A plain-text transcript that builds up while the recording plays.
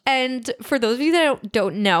And for those of you that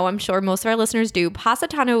don't know, I'm sure most of our listeners do,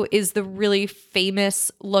 Positano is the really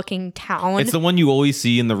famous looking town. It's the one you always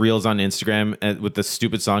see in the reels on Instagram with the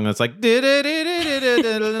stupid song that's like... And the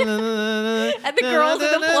girls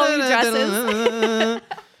in the flowy dresses.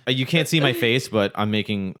 You can't see my face, but I'm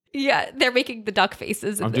making... Yeah, they're making the duck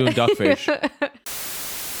faces. I'm doing duck face.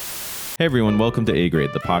 Hey everyone, welcome to A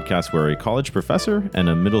Grade, the podcast where a college professor and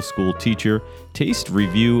a middle school teacher taste,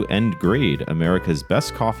 review, and grade America's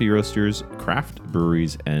best coffee roasters, craft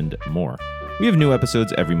breweries, and more. We have new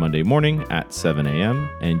episodes every Monday morning at 7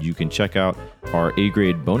 a.m., and you can check out our A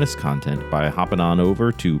Grade bonus content by hopping on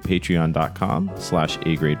over to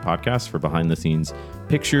patreon.com/A Grade podcast for behind-the-scenes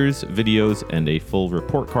pictures, videos, and a full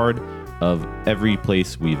report card of every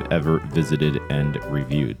place we've ever visited and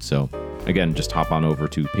reviewed. So again, just hop on over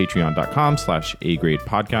to patreon.com/A Grade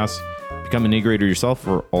podcast. Become an A grader yourself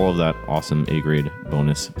for all of that awesome A Grade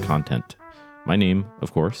bonus content. My name,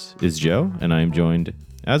 of course, is Joe, and I am joined,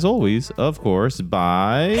 as always, of course,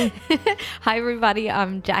 by... Hi, everybody.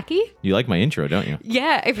 I'm Jackie. You like my intro, don't you?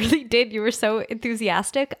 Yeah, I really did. You were so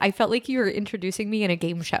enthusiastic. I felt like you were introducing me in a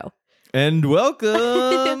game show. And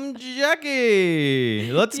welcome,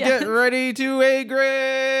 Jackie. Let's get ready to A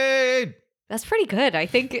Grade. That's pretty good. I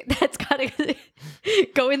think that's got to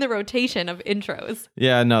go in the rotation of intros.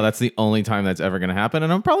 Yeah, no, that's the only time that's ever going to happen,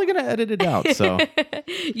 and I'm probably going to edit it out. So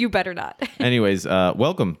you better not. Anyways,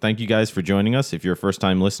 welcome. Thank you guys for joining us. If you're a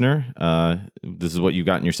first-time listener, this is what you've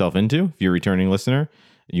gotten yourself into. If you're a returning listener,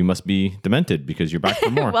 you must be demented because you're back for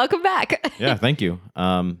more. Welcome back. Yeah, thank you.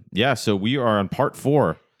 So we are on part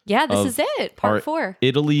 4. Yeah, this is it. Part 4.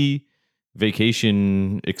 Italy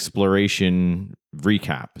vacation exploration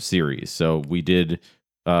recap series. So we did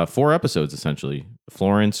 4 episodes essentially: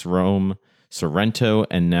 Florence, Rome, Sorrento,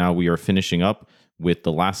 and now we are finishing up with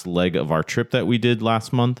the last leg of our trip that we did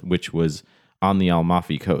last month, which was on the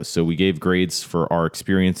Amalfi Coast. So we gave grades for our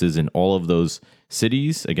experiences in all of those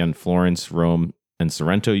cities. Again, Florence, Rome, and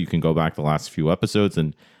Sorrento. You can go back the last few episodes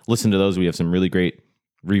and listen to those. We have some really great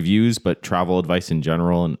reviews, but travel advice in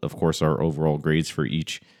general, and of course our overall grades for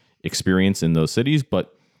each experience in those cities.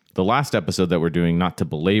 But the last episode that we're doing, not to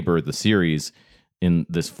belabor the series in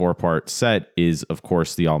this 4-part set, is of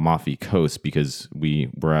course the Amalfi Coast, because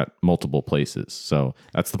we were at multiple places. So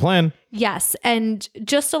that's the plan. Yes. And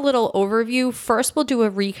just a little overview. First, we'll do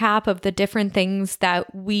a recap of the different things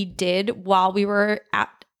that we did while we were at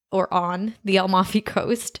or on the Amalfi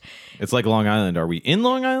Coast. It's like Long Island. Are we in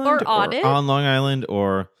Long Island? Or on it? On Long Island,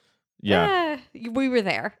 or... Yeah. We were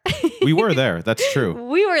there. We were there. That's true.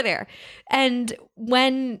 We were there. And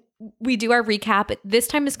when we do our recap, this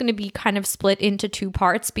time is going to be kind of split into 2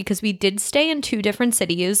 parts because we did stay in 2 different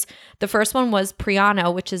cities. The first one was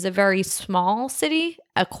Priano, which is a very small city,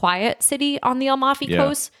 a quiet city on the Amalfi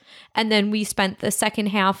Coast. And then we spent the second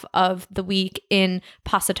half of the week in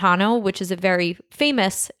Positano, which is a very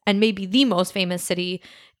famous and maybe the most famous city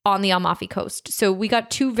on the Amalfi Coast. So we got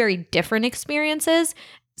 2 very different experiences.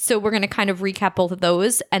 So we're going to kind of recap both of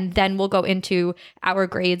those, and then we'll go into our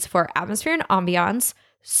grades for atmosphere and ambiance,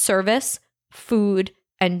 service, food,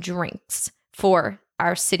 and drinks for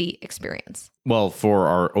our city experience. Well, for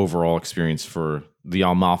our overall experience for the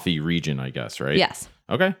Amalfi region, I guess, right? Yes.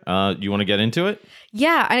 Okay. You want to get into it?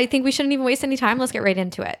 Yeah, I think we shouldn't even waste any time. Let's get right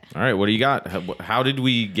into it. All right. What do you got? How did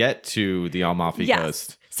we get to the Amalfi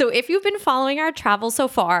Coast? So if you've been following our travel so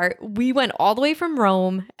far, we went all the way from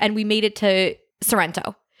Rome and we made it to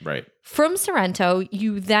Sorrento. Right. From Sorrento,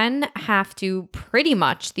 you then have to pretty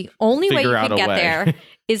much, the only way you can get there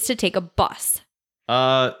is to take a bus.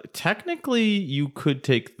 Technically, you could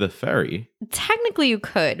take the ferry. Technically, you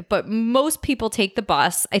could, but most people take the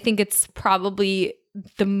bus. I think it's probably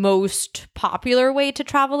the most popular way to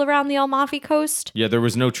travel around the Amalfi Coast. Yeah, there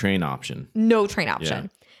was no train option. No train option.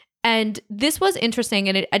 Yeah. And this was interesting,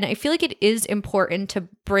 and I feel like it is important to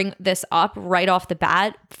bring this up right off the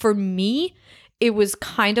bat. For me, it was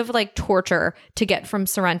kind of like torture to get from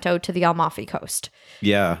Sorrento to the Amalfi Coast.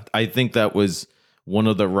 Yeah, I think that was one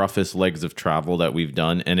of the roughest legs of travel that we've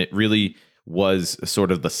done. And it really was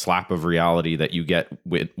sort of the slap of reality that you get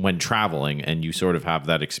when traveling, and you sort of have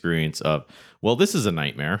that experience of, well, this is a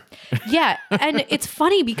nightmare. Yeah. And it's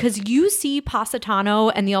funny because you see Positano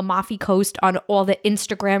and the Amalfi Coast on all the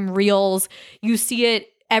Instagram reels. You see it.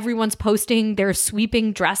 Everyone's posting their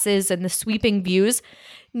sweeping dresses and the sweeping views.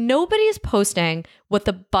 Nobody's posting what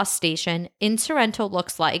the bus station in Sorrento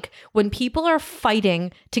looks like when people are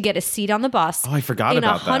fighting to get a seat on the bus. Oh, I forgot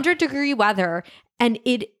about that. In 100-degree weather. And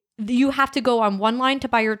you have to go on one line to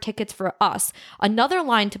buy your tickets for us, another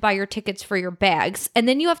line to buy your tickets for your bags, and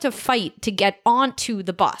then you have to fight to get onto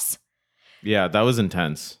the bus. Yeah, that was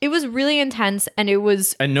intense. It was really intense, and it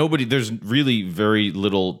was... And there's really very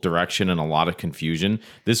little direction and a lot of confusion.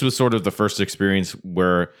 This was sort of the first experience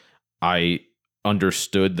where I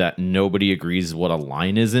understood that nobody agrees what a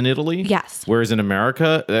line is in Italy. Yes. Whereas in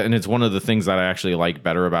America, and it's one of the things that I actually like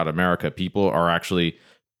better about America, people are actually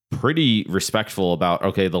pretty respectful about,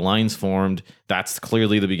 okay, the line's formed. That's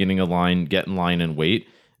clearly the beginning of the line. Get in line and wait.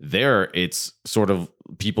 There, it's sort of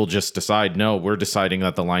people just decide, no, we're deciding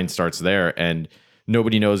that the line starts there. And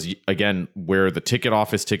nobody knows, again, where the ticket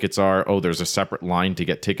office tickets are. Oh, there's a separate line to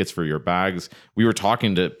get tickets for your bags. We were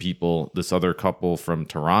talking to people, this other couple from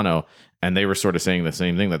Toronto, and they were sort of saying the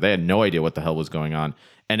same thing, that they had no idea what the hell was going on.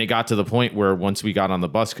 And it got to the point where once we got on the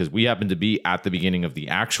bus, because we happened to be at the beginning of the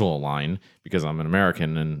actual line, because I'm an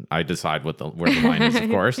American and I decide where the line is, of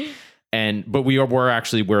course. But we were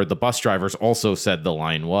actually where the bus drivers also said the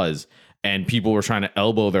line was. And people were trying to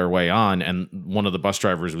elbow their way on. And one of the bus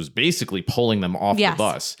drivers was basically pulling them off the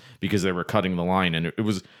bus because they were cutting the line. And it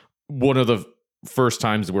was one of the first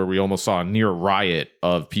times where we almost saw a near riot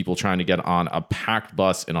of people trying to get on a packed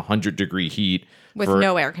bus in 100-degree heat with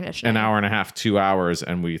no air conditioning, an hour and a half, 2 hours.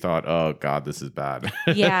 And we thought, oh God, this is bad.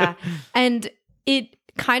 Yeah. And it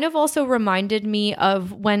kind of also reminded me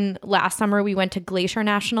of when last summer we went to Glacier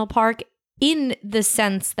National Park, in the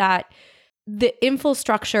sense that the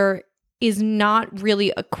infrastructure is not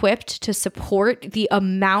really equipped to support the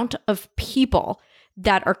amount of people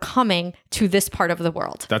that are coming to this part of the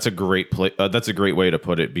world. That's a great that's a great way to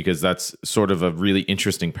put it, because that's sort of a really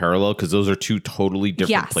interesting parallel, because those are two totally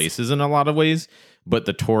different places in a lot of ways. But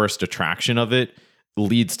the tourist attraction of it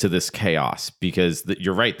leads to this chaos, because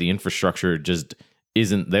you're right, the infrastructure just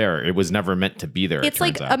isn't there. It was never meant to be there. It's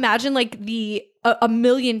like, imagine like a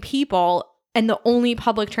million people and the only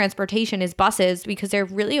public transportation is buses, because there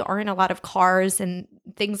really aren't a lot of cars and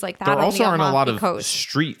things like that. There also aren't a lot of coast.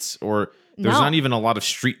 Streets, or there's not even a lot of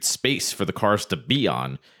street space for the cars to be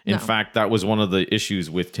on. In fact, that was one of the issues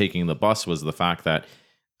with taking the bus, was the fact that,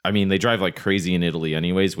 I mean, they drive like crazy in Italy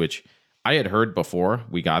anyways, which I had heard before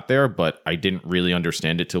we got there, but I didn't really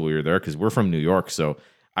understand it till we were there, because we're from New York. So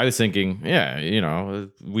I was thinking, yeah,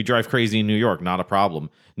 we drive crazy in New York, not a problem.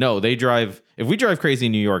 No, if we drive crazy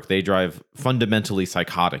in New York, they drive fundamentally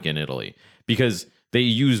psychotic in Italy, because they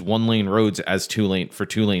use 1-lane roads as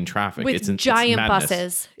 2-lane traffic. With giant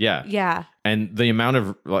buses. Yeah. Yeah. And the amount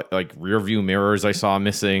of like rear view mirrors I saw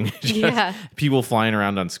missing, people flying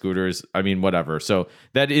around on scooters. I mean, whatever. So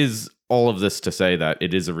that is all of this to say that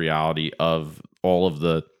it is a reality of all of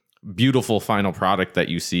the beautiful final product that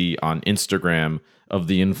you see on Instagram of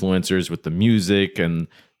the influencers with the music and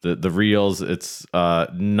the reels. It's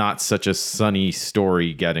not such a sunny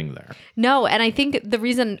story getting there. No, and I think the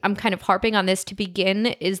reason I'm kind of harping on this to begin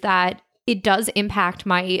is that it does impact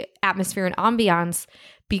my atmosphere and ambiance,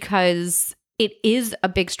 because it is a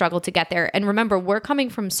big struggle to get there. And remember, we're coming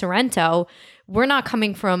from Sorrento. We're not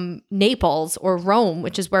coming from Naples or Rome,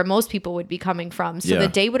 which is where most people would be coming from. So the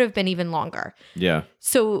day would have been even longer. Yeah.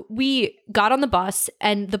 So we got on the bus,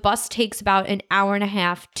 and the bus takes about an hour and a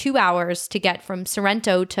half, 2 hours to get from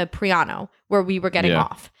Sorrento to Priano, where we were getting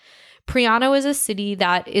off. Priano is a city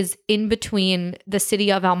that is in between the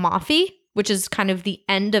city of Amalfi, which is kind of the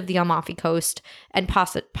end of the Amalfi Coast, and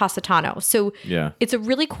Positano. So it's a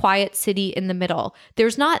really quiet city in the middle.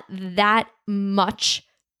 There's not that much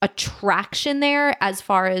attraction there as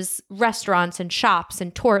far as restaurants and shops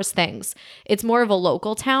and tourist things. It's more of a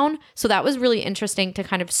local town. So that was really interesting to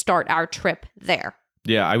kind of start our trip there.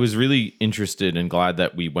 Yeah, I was really interested and glad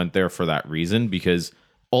that we went there for that reason, because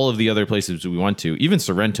all of the other places we went to, even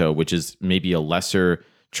Sorrento, which is maybe a lesser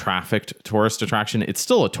trafficked tourist attraction, it's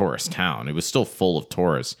still a tourist town. It was still full of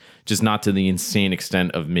tourists, just not to the insane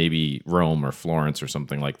extent of maybe Rome or Florence or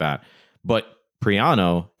something like that. But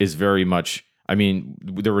Priano is very much, I mean,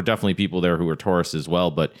 there were definitely people there who were tourists as well,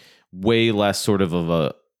 but way less sort of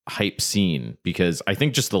a hype scene, because I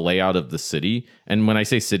think just the layout of the city, and when I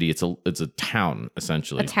say city, it's a town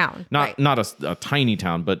essentially. A town. Not a tiny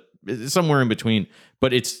town, but somewhere in between.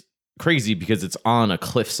 But it's crazy because it's on a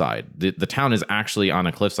cliffside. The town is actually on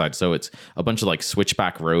a cliffside, so it's a bunch of like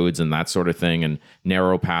switchback roads and that sort of thing, and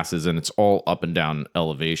narrow passes, and it's all up and down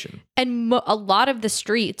elevation. And a lot of the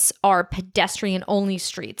streets are pedestrian only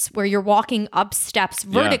streets, where you're walking up steps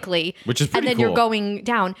vertically, which is pretty and then cool. You're going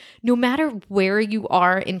down. No matter where you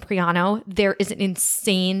are in Priano, there is an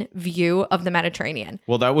insane view of the Mediterranean.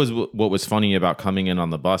 Well, that was what was funny about coming in on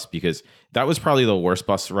the bus, because that was probably the worst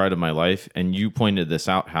bus ride of my life. And you pointed this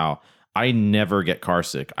out, how I never get car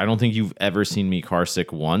sick. I don't think you've ever seen me car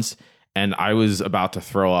sick once. And I was about to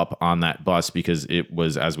throw up on that bus, because it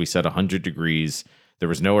was, as we said, 100 degrees. There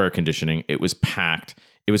was no air conditioning. It was packed.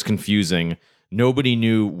 It was confusing. Nobody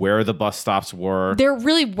knew where the bus stops were. There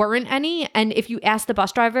really weren't any. And if you ask the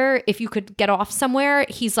bus driver if you could get off somewhere,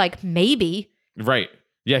 he's like, maybe. Right.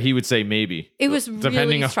 Yeah, he would say maybe. It was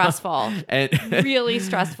really stressful. Really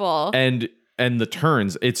stressful. And the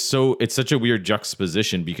turns, it's such a weird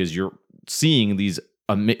juxtaposition because you're seeing these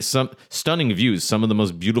some stunning views, some of the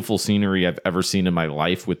most beautiful scenery I've ever seen in my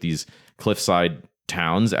life with these cliffside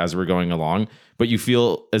towns as we're going along, but you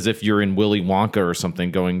feel as if you're in Willy Wonka or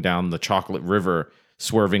something going down the chocolate river,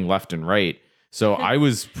 swerving left and right. So I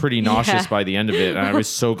was pretty nauseous by the end of it, and I was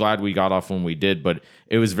so glad we got off when we did, but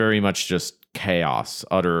it was very much just chaos,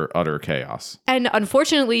 utter chaos. And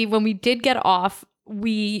unfortunately, when we did get off,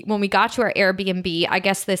 when we got to our Airbnb, I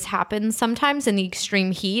guess this happens sometimes in the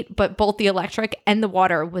extreme heat, but both the electric and the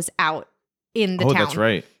water was out in the town. Oh, that's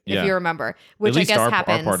right. If you remember, which at least I guess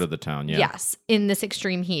happens. Our part of the town, yeah. Yes, in this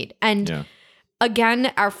extreme heat. And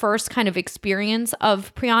again, our first kind of experience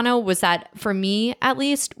of Priano was that, for me at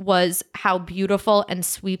least, was how beautiful and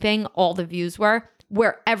sweeping all the views were.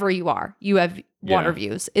 Wherever you are, you have water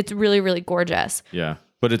views. It's really, really gorgeous. Yeah.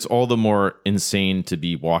 But it's all the more insane to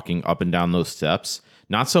be walking up and down those steps,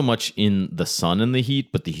 not so much in the sun and the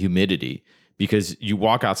heat, but the humidity, because you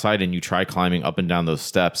walk outside and you try climbing up and down those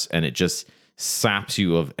steps and it just saps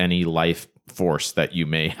you of any life force that you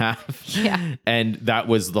may have. Yeah. And that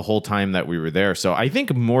was the whole time that we were there. So I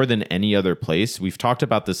think more than any other place, we've talked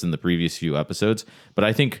about this in the previous few episodes, but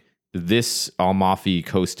I think this Amalfi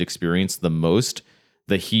Coast experience the most,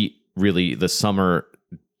 the heat really, the summer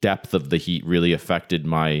depth of the heat really affected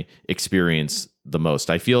my experience the most.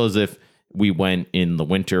 I feel as if we went in the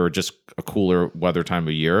winter or just a cooler weather time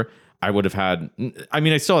of year, I would have had, I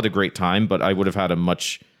mean, I still had a great time, but I would have had a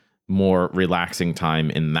much more relaxing time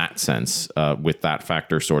in that sense, with that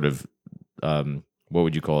factor sort of, what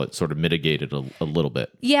would you call it? Sort of mitigated a little bit.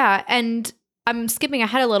 Yeah. And I'm skipping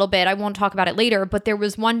ahead a little bit. I won't talk about it later, but there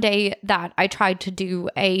was one day that I tried to do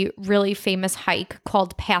a really famous hike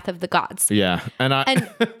called Path of the Gods. Yeah. And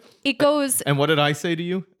it goes... And what did I say to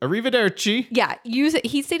you? Arrivederci. Yeah.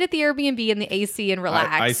 He stayed at the Airbnb in the AC and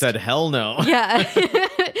relaxed. I said, hell no. Yeah.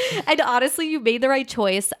 And honestly, you made the right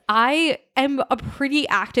choice. I am a pretty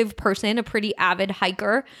active person, a pretty avid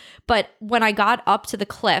hiker. But when I got up to the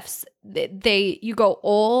cliffs, you go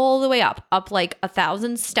all the way up like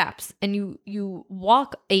 1,000 steps, and you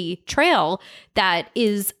walk a trail that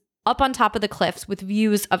is up on top of the cliffs with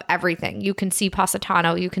views of everything. You can see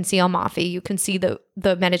Positano, you can see Amalfi, you can see the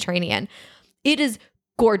Mediterranean. It is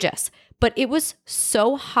gorgeous, but it was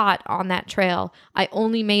so hot on that trail. I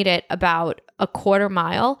only made it about a quarter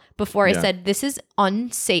mile before I said, this is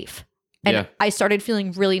unsafe. And I started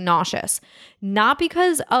feeling really nauseous, not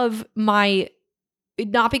because of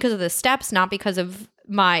the steps, not because of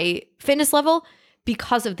my fitness level,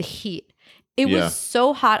 because of the heat. It was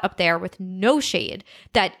so hot up there with no shade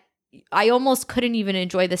that I almost couldn't even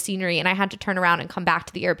enjoy the scenery, and I had to turn around and come back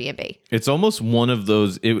to the Airbnb. It's almost one of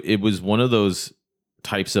those, it was one of those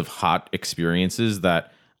types of hot experiences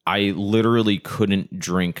that I literally couldn't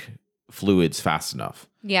drink fluids fast enough.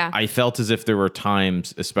 Yeah. I felt as if there were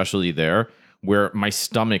times, especially there, where my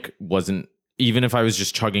stomach wasn't, even if I was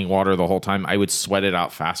just chugging water the whole time, I would sweat it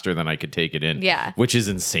out faster than I could take it in. Yeah. Which is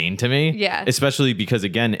insane to me. Yeah. Especially because,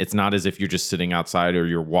 again, it's not as if you're just sitting outside or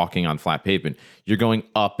you're walking on flat pavement. You're going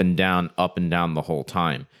up and down the whole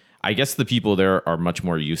time. I guess the people there are much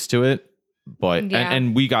more used to it. But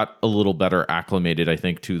and we got a little better acclimated, I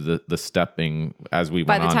think, to the stepping as we went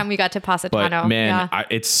on. By the time we got to Positano. But man,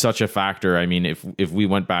 it's such a factor. I mean, if we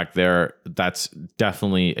went back there, that's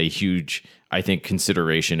definitely a huge, I think,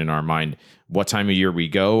 consideration in our mind. What time of year we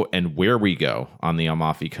go and where we go on the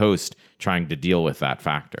Amalfi Coast, trying to deal with that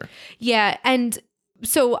factor. Yeah, and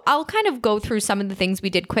so I'll kind of go through some of the things we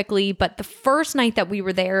did quickly, but the first night that we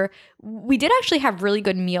were there, we did actually have really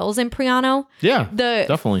good meals in Priano. Yeah,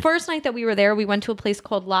 definitely. First night that we were there, we went to a place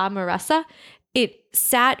called La Maressa. It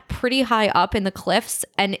sat pretty high up in the cliffs,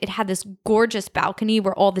 and it had this gorgeous balcony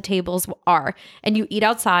where all the tables are. And you eat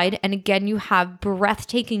outside, and again, you have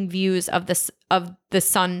breathtaking views of the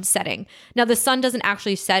sun setting. Now, the sun doesn't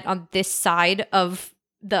actually set on this side of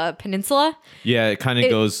the peninsula. Yeah, it kind of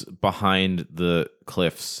goes behind the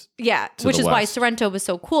cliffs. Yeah, which is why Sorrento was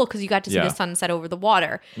so cool, because you got to see the sunset over the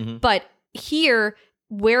water. Mm-hmm. But here,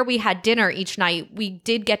 where we had dinner each night, we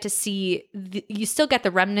did get to see, you still get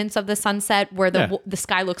the remnants of the sunset where the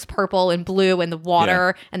sky looks purple and blue, and the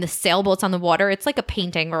water and the sailboats on the water. It's like a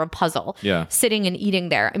painting or a puzzle sitting and eating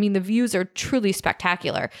there. I mean, the views are truly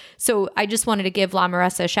spectacular. So I just wanted to give La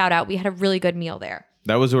Maressa a shout out. We had a really good meal there.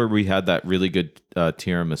 That was where we had that really good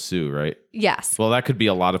tiramisu, right? Yes. Well, that could be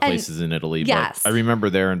a lot of places in Italy, yes. but I remember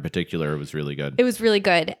there in particular, it was really good. It was really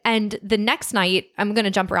good. And the next night, I'm going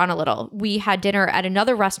to jump around a little. We had dinner at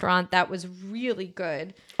another restaurant that was really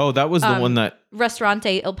good. Oh, that was the one that...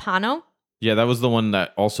 Ristorante Il Pano. Yeah, that was the one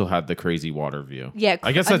that also had the crazy water view. Yeah,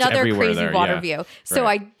 I guess that's another everywhere crazy there. water view. So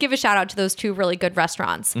I give a shout out to those two really good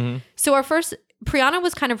restaurants. So our first... Priano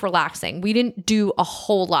was kind of relaxing. We didn't do a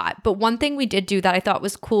whole lot. But one thing we did do that I thought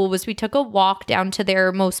was cool was we took a walk down to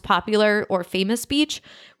their most popular or famous beach,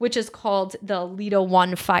 which is called the Lido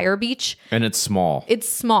 1 Fire Beach. And it's small. It's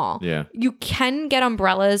small. Yeah. You can get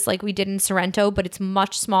umbrellas like we did in Sorrento, but it's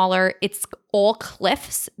much smaller. It's all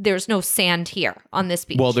cliffs. There's no sand here on this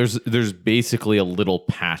beach. Well, there's basically a little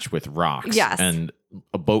patch with rocks. Yes. And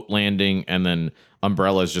a boat landing and then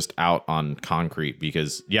umbrellas just out on concrete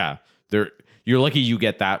because, you're lucky you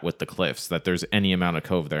get that with the cliffs, that there's any amount of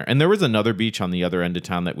cove there. And there was another beach on the other end of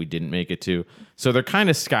town that we didn't make it to. So they're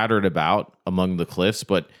kind of scattered about among the cliffs,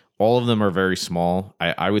 but all of them are very small.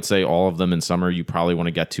 I would say all of them in summer you probably want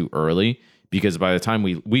to get to early because by the time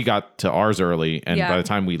we got to ours early and by the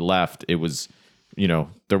time we left, it was,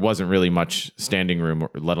 there wasn't really much standing room,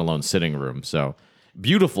 or let alone sitting room. So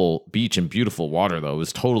beautiful beach and beautiful water, though. It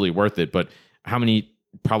was totally worth it. But how many...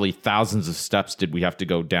 probably thousands of steps did we have to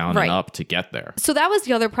go down and up to get there. So that was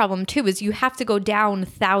the other problem too, is you have to go down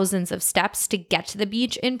thousands of steps to get to the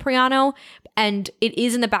beach in Priano. And it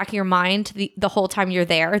is in the back of your mind the whole time you're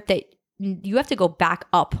there that you have to go back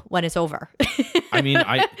up when it's over. I mean,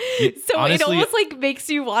 so honestly, it almost like makes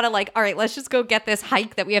you want to like, all right, let's just go get this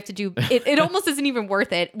hike that we have to do. It almost isn't even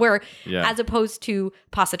worth it. Where as opposed to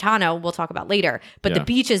Positano, we'll talk about later, but the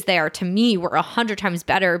beaches there to me were 100 times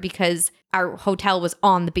better because our hotel was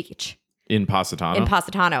on the beach. In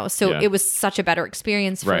Positano. So it was such a better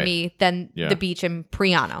experience for me than the beach in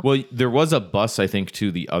Priano. Well, there was a bus, I think,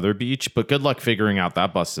 to the other beach, but good luck figuring out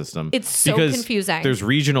that bus system. It's so confusing. There's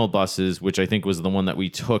regional buses, which I think was the one that we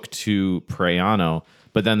took to Priano,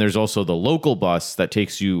 but then there's also the local bus that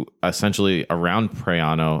takes you essentially around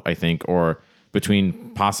Priano, I think, or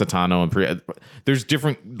between Positano and Priano. There's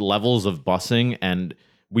different levels of busing, and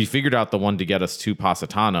we figured out the one to get us to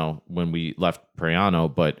Positano when we left Priano,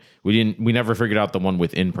 but we never figured out the one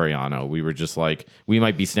within Priano. We were just like, we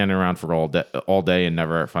might be standing around for all day and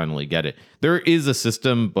never finally get it. There is a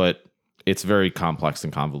system, but it's very complex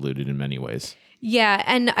and convoluted in many ways. Yeah,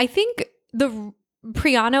 and I think the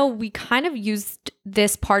Priano, we kind of used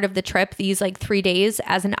this part of the trip, these like 3 days,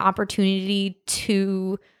 as an opportunity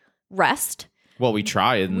to rest. Well, we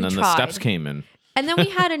tried, and then the steps came in. And then we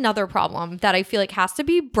had another problem that I feel like has to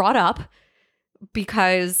be brought up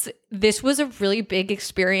because this was a really big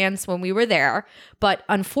experience when we were there. But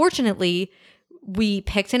unfortunately, we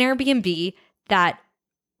picked an Airbnb that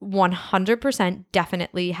 100%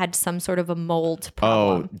 definitely had some sort of a mold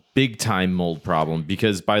problem. Oh, big time mold problem.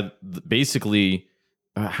 Because by basically,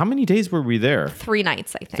 how many days were we there? 3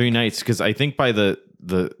 nights, I think. 3 nights. Because I think by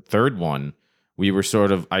the third one, we were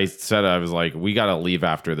I was like, we got to leave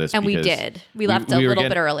after this. And we did. We left a little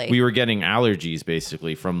bit early. We were getting allergies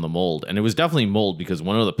basically from the mold. And it was definitely mold because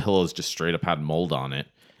one of the pillows just straight up had mold on it.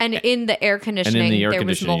 And in the air conditioning, there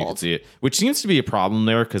was mold. You could see it, which seems to be a problem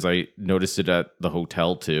there because I noticed it at the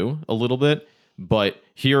hotel too a little bit. But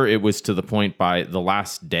here it was to the point by the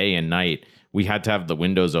last day and night, we had to have the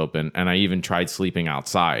windows open. And I even tried sleeping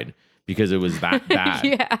outside because it was that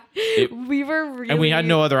bad. We were really... And we had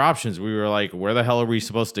no other options. We were like, where the hell are we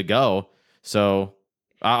supposed to go? So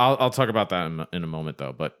I'll talk about that in a moment,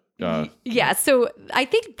 though. But so I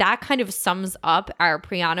think that kind of sums up our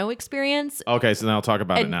Priano experience. Okay, so then I'll talk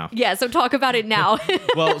about it now. Yeah, so talk about it now.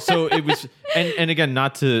 Well, so it was... And again,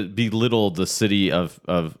 not to belittle the city of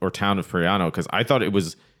or town of Priano, because I thought it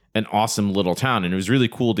was an awesome little town. And it was really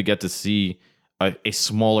cool to get to see a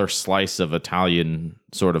smaller slice of Italian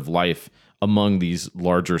sort of life among these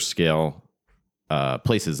larger scale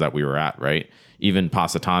places that we were at, right? Even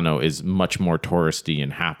Positano is much more touristy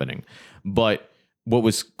and happening. But what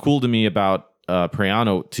was cool to me about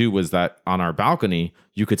Priano too was that on our balcony,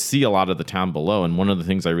 you could see a lot of the town below. And one of the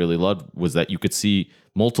things I really loved was that you could see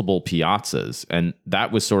multiple piazzas. And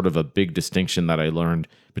that was sort of a big distinction that I learned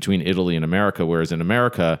between Italy and America. Whereas in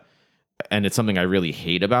America, and it's something I really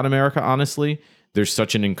hate about America, honestly, there's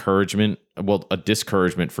such an a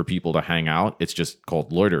discouragement for people to hang out. It's just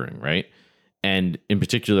called loitering, right? And in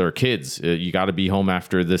particular, kids, you got to be home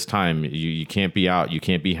after this time. You can't be out. You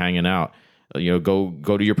can't be hanging out.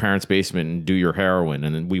 go to your parents' basement and do your heroin.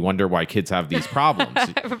 And then we wonder why kids have these problems.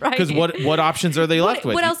 Right. Because what options are they left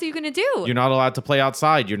with? What else are you going to do? You're not allowed to play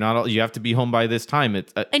outside. You have to be home by this time.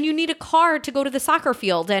 And you need a car to go to the soccer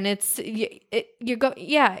field, and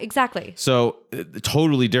yeah, exactly. So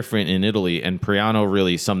totally different in Italy, and Priano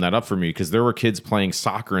really summed that up for me, because there were kids playing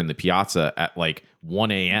soccer in the piazza at like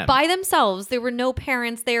 1 a.m. by themselves. There were no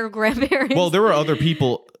parents there, grandparents. Well, there were other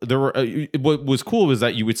people. There were. What was cool was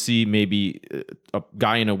that you would see maybe a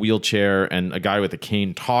guy in a wheelchair and a guy with a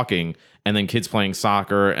cane talking, and then kids playing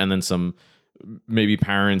soccer, and then some maybe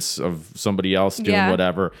parents of somebody else doing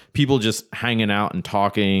whatever. People just hanging out and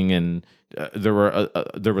talking, and there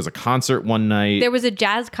was a concert one night. There was a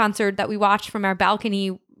jazz concert that we watched from our balcony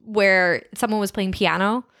where someone was playing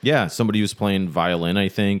piano. Yeah, somebody was playing violin, I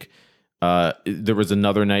think. There was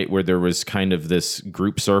another night where there was kind of this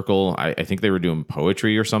group circle. I think they were doing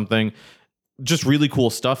poetry or something. Just really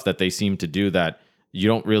cool stuff that they seem to do that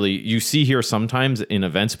you see here sometimes in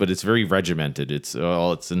events, but it's very regimented. It's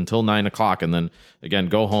until 9 o'clock, and then again,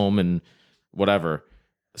 go home and whatever.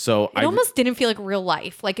 So it almost didn't feel like real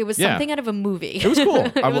life. Like it was something out of a movie. It was cool.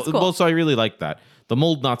 It was cool. Well, so I really liked that. The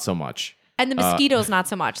mold, not so much. And the mosquitoes, not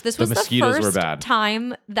so much. This was the first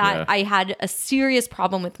time that I had a serious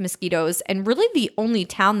problem with mosquitoes, and really the only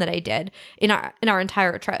town that I did in our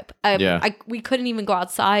entire trip. We couldn't even go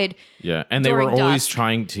outside. Yeah, and they were always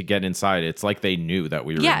trying to get inside. It's like they knew that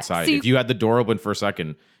we were inside. If you had the door open for a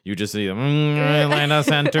second, you just see them, Atlanta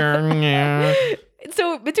Center.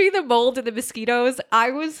 So between the mold and the mosquitoes, I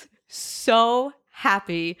was so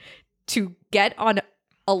happy to get on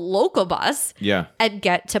a local bus and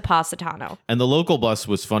get to Positano. And the local bus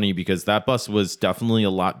was funny because that bus was definitely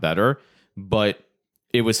a lot better, but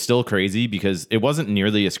it was still crazy because it wasn't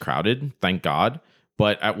nearly as crowded, thank God.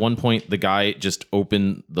 But at one point, the guy just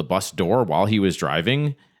opened the bus door while he was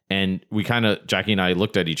driving, and Jackie and I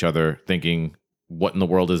looked at each other thinking, what in the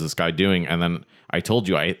world is this guy doing? And then I told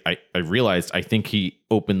you, I realized I think he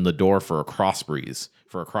opened the door for a cross breeze,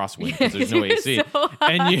 for a crosswind, because there's no AC. So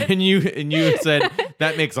and you said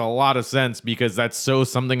that makes a lot of sense, because that's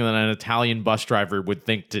something that an Italian bus driver would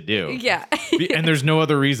think to do. Yeah. And there's no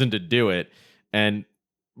other reason to do it. And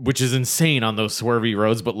which is insane on those swervy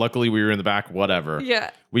roads, but luckily we were in the back, whatever.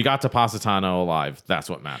 Yeah. We got to Positano alive. That's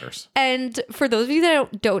what matters. And for those of you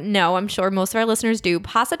that don't know, I'm sure most of our listeners do,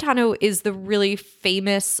 Positano is the really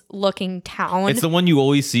famous looking town. It's the one you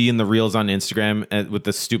always see in the reels on Instagram with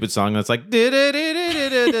the stupid song that's like... and the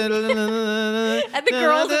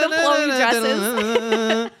girls in the flowy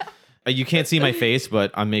dresses. You can't see my face,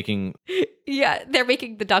 but I'm making... Yeah, they're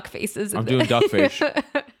making the duck faces. I'm doing duckfish.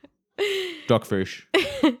 Duckfish.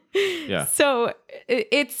 Yeah. So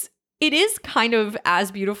it is kind of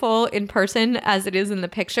as beautiful in person as it is in the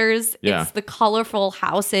pictures. Yeah. It's the colorful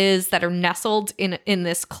houses that are nestled in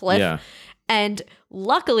this cliff. Yeah. And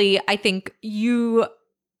luckily, I think you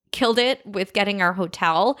killed it with getting our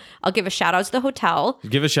hotel. I'll give a shout out to the hotel.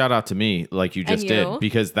 Give a shout out to me like you just did,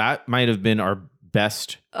 because that might have been our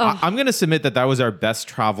best. I'm going to submit that was our best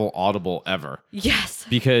travel audible ever. Yes.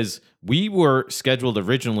 Because we were scheduled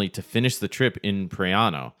originally to finish the trip in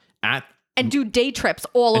Priano and do day trips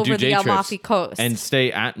all over the Amalfi Coast and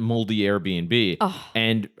stay at Moldy Airbnb. Oh.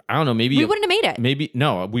 And I don't know, maybe we wouldn't have made it.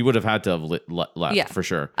 No, we would have had to have left for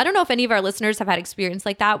sure. I don't know if any of our listeners have had experience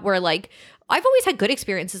like that, where like I've always had good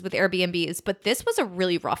experiences with Airbnbs, but this was a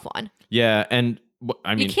really rough one. Yeah, and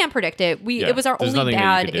I mean, you can't predict it. It was our only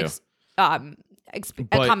bad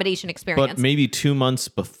accommodation experience. But maybe 2 months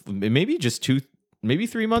before, maybe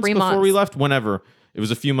 3 months before we left, whenever. It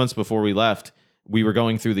was a few months before we left. We were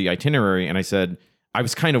going through the itinerary, and I said, I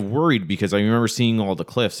was kind of worried because I remember seeing all the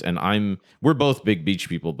cliffs, and we're both big beach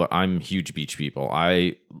people, but I'm huge beach people.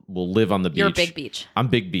 I will live on the beach. You're big beach. I'm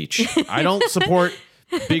big beach. I don't support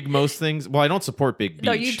big most things. Well, I don't support big beach.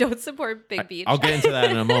 No, you don't support big beach. I'll get into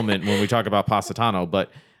that in a moment when we talk about Positano,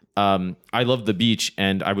 but I love the beach,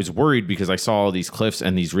 and I was worried because I saw all these cliffs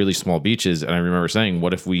and these really small beaches, and I remember saying,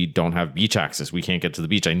 what if we don't have beach access? We can't get to the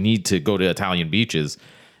beach. I need to go to Italian beaches.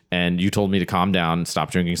 And you told me to calm down,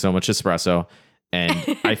 stop drinking so much espresso.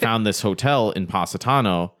 And I found this hotel in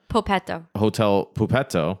Positano. Hotel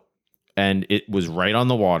Pupetto. And it was right on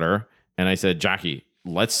the water. And I said, Jackie,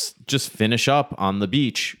 let's just finish up on the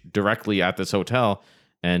beach directly at this hotel.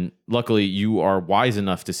 And luckily, you are wise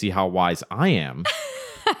enough to see how wise I am.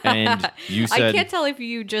 And you said... I can't tell if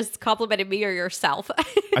you just complimented me or yourself.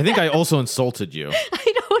 I think I also insulted you.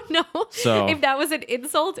 I don't know if that was an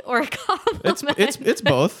insult or a compliment. It's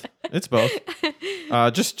both. It's both.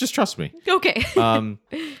 Just trust me. Okay.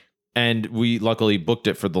 And we luckily booked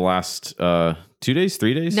it for the last 2 days,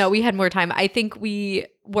 3 days. No, we had more time. I think we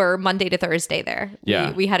were Monday to Thursday there.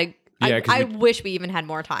 Yeah. We had I wish we even had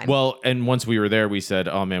more time. Well, and once we were there, we said,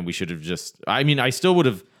 oh man, we should have I still would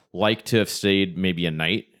have liked to have stayed maybe a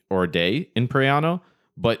night or a day in Priano,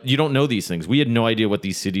 but you don't know these things. We had no idea what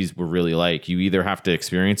these cities were really like. You either have to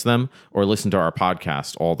experience them or listen to our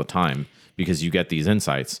podcast all the time because you get these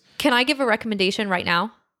insights. Can I give a recommendation right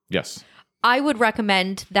now? Yes. I would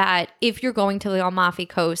recommend that if you're going to the Amalfi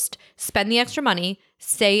Coast, spend the extra money,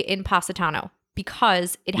 stay in Positano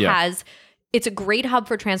because it's a great hub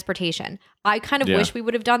for transportation. I kind of wish we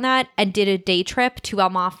would have done that and did a day trip to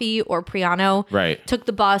Amalfi or Priano. Right. Took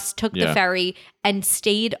the bus, took the ferry, and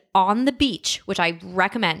stayed on the beach, which I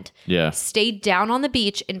recommend. Yeah. Stayed down on the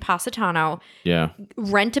beach in Positano. Yeah.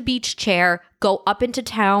 Rent a beach chair, go up into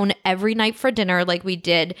town every night for dinner like we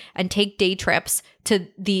did, and take day trips to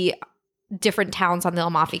the different towns on the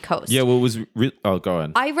Amalfi Coast. Yeah, go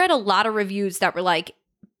ahead. I read a lot of reviews that were like,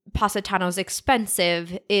 Positano's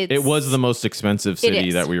expensive. It was the most expensive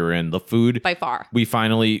city that we were in. The food, by far. We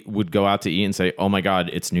finally would go out to eat and say, oh my God,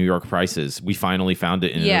 it's New York prices. We finally found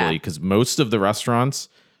it in Italy because most of the restaurants,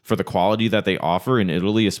 for the quality that they offer in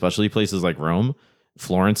Italy, especially places like Rome,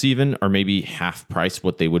 Florence even, are maybe half price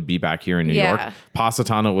what they would be back here in New York.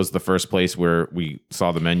 Positano was the first place where we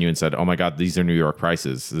saw the menu and said, oh my God, these are New York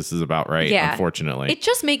prices. This is about right, unfortunately. It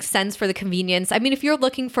just makes sense for the convenience. I mean, if you're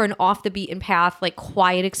looking for an off the beaten path, like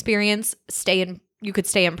quiet experience, you could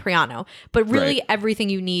stay in Priano. But really everything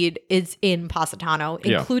you need is in Positano,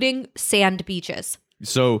 including sand beaches.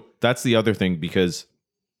 So that's the other thing, because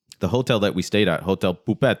the hotel that we stayed at, Hotel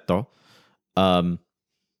Pupetto,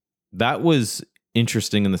 that was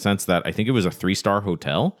interesting in the sense that I think it was a 3-star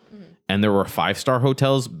hotel, and there were 5-star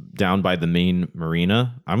hotels down by the main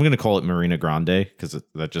marina. I'm going to call it Marina Grande because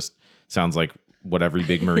that just sounds like what every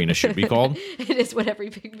big marina should be called. It is what every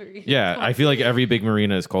big marina is called. I feel like every big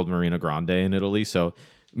marina is called Marina Grande in Italy. So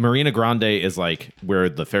Marina Grande is like where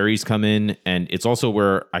the ferries come in, and it's also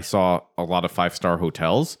where I saw a lot of 5-star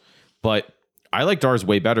hotels. But I liked ours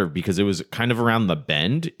way better because it was kind of around the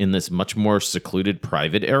bend in this much more secluded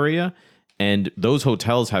private area. And those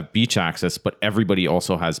hotels have beach access, but everybody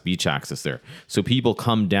also has beach access there. So people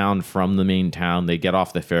come down from the main town, they get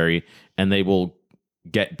off the ferry, and they will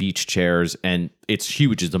get beach chairs. And it's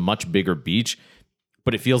huge. It's a much bigger beach,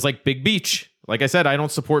 but it feels like big beach. Like I said, I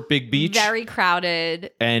don't support big beach. Very crowded.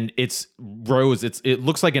 And it's rows. It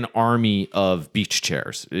looks like an army of beach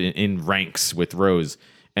chairs in ranks with rows.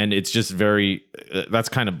 And it's just that's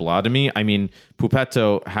kind of blah to me. I mean,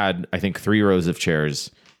 Pupetto had, I think, 3 rows of chairs,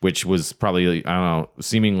 which was probably, I don't know,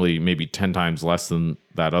 seemingly maybe 10 times less than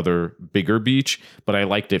that other bigger beach. But I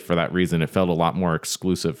liked it for that reason. It felt a lot more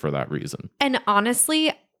exclusive for that reason. And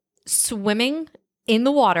honestly, swimming in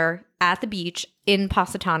the water at the beach in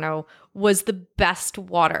Positano was the best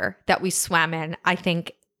water that we swam in, I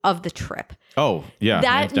think, of the trip. Oh, yeah.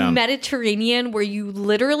 That Mediterranean where you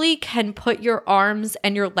literally can put your arms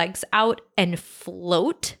and your legs out and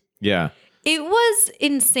float. Yeah. It was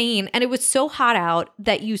insane. And it was so hot out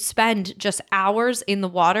that you spend just hours in the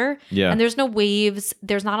water. Yeah. And there's no waves.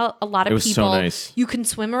 There's not a lot of people. It was so nice. You can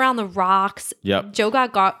swim around the rocks. Yep. Joe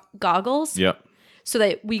got goggles. Yep. So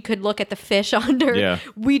that we could look at the fish under. Yeah.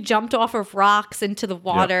 We jumped off of rocks into the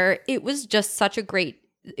water. Yep. It was just such a great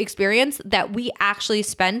experience that we actually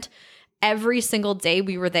spent every single day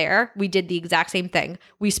we were there. We did the exact same thing.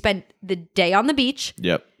 We spent the day on the beach.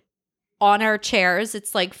 Yep. On our chairs.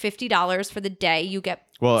 It's like $50 for the day. You get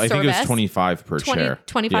I think it was 25 per chair.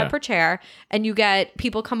 25 per chair. And you get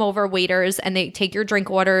people come over, waiters, and they take your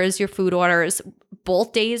drink orders, your food orders.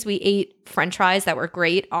 Both days we ate French fries that were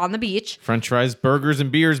great on the beach. French fries, burgers,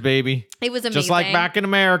 and beers, baby. It was amazing. Just like back in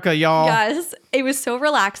America, y'all. Yes. It was so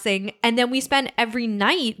relaxing. And then we spent every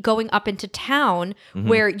night going up into town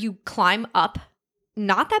where you climb up.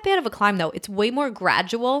 Not that bad of a climb, though. It's way more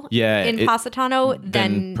gradual in Positano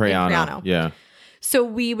than Priano. Yeah. So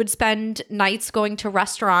we would spend nights going to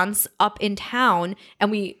restaurants up in town, and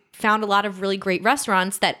we found a lot of really great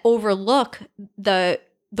restaurants that overlook the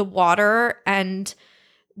water and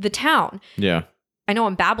the town. Yeah. I know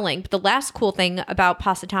I'm babbling, but the last cool thing about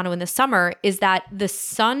Positano in the summer is that the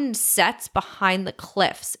sun sets behind the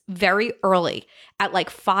cliffs very early at like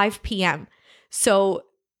 5 p.m. So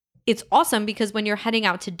it's awesome because when you're heading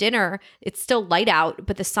out to dinner, it's still light out,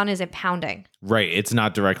 but the sun isn't pounding. Right. It's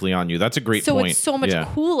not directly on you. That's a great point. So it's so much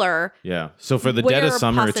cooler. Yeah. So for the dead of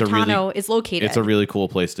summer, it's a really cool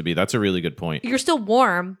place to be. That's a really good point. You're still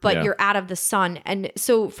warm, but you're out of the sun. And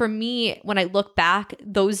so for me, when I look back,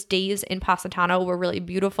 those days in Positano were really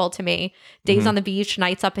beautiful to me. Days on the beach,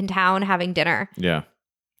 nights up in town, having dinner. Yeah.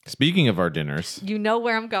 Speaking of our dinners. You know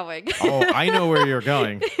where I'm going. Oh, I know where you're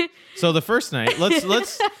going. So the first night, let's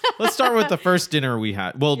start with the first dinner we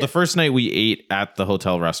had. Well, the first night we ate at the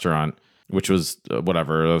hotel restaurant, which was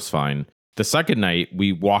whatever, it was fine. The second night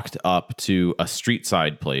we walked up to a street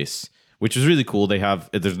side place, which was really cool.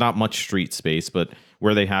 There's not much street space, but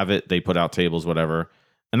where they have it, they put out tables, whatever.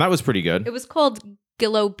 And that was pretty good. It was called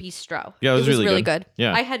Gillo Bistro. Yeah, it was really good.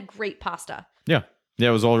 Yeah. I had great pasta. Yeah. Yeah,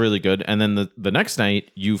 it was all really good. And then the next night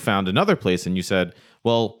you found another place and you said,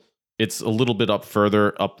 well, it's a little bit up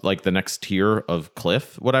further up, like the next tier of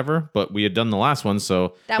cliff, whatever. But we had done the last one.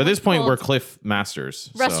 So by this point, we're cliff masters.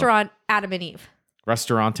 Restaurant Adam and Eve.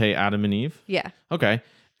 Restaurante Adam and Eve? Yeah. Okay.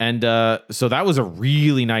 And so that was a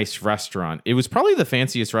really nice restaurant. It was probably the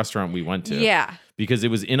fanciest restaurant we went to. Yeah. Because it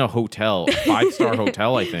was in a hotel, 5-star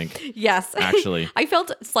hotel, I think. Yes. Actually. I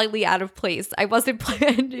felt slightly out of place. I wasn't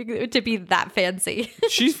planning to be that fancy.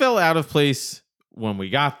 She felt out of place when we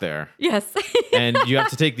got there. Yes. And you have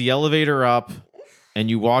to take the elevator up and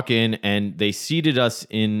you walk in and they seated us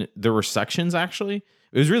there were sections actually.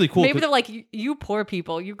 It was really cool. Maybe they're like, you poor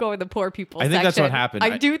people, you go in the poor people section. I think that's what happened.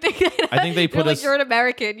 I do think that. I think they put us. Like, you're an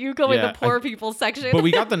American, you go in the poor people section. But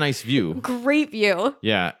we got the nice view. Great view.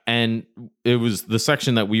 Yeah. And it was the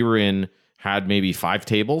section that we were in had maybe 5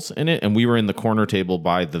 tables in it. And we were in the corner table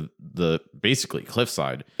by the basically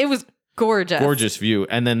cliffside. It was gorgeous. Gorgeous view.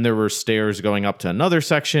 And then there were stairs going up to another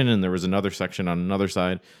section and there was another section on another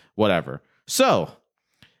side. Whatever. So,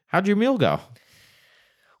 how'd your meal go?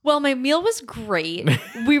 Well, my meal was great.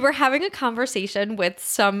 We were having a conversation with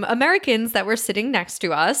some Americans that were sitting next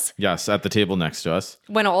to us. Yes, at the table next to us.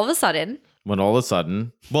 When all of a sudden,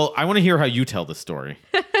 well, I want to hear how you tell the story.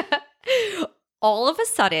 all of a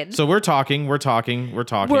sudden. So we're talking. We're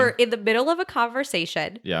in the middle of a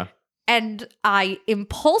conversation. Yeah. And I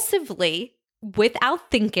impulsively, without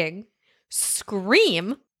thinking,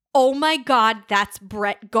 scream, "Oh my God, that's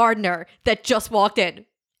Brett Gardner that just walked in."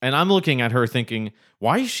 And I'm looking at her thinking,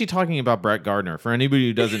 why is she talking about Brett Gardner? For anybody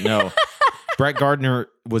who doesn't know, Brett Gardner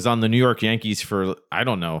was on the New York Yankees for, I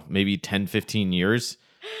don't know, maybe 10, 15 years,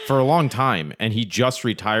 for a long time. And he just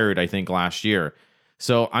retired, I think, last year.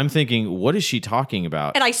 So I'm thinking, what is she talking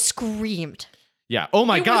about? And I screamed. Yeah. Oh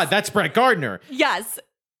my God, that's Brett Gardner. Yes.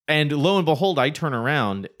 And lo and behold, I turn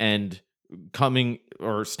around and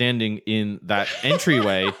standing in that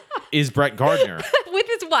entryway is Brett Gardner. With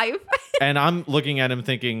his wife. And I'm looking at him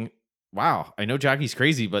thinking, wow, I know Jackie's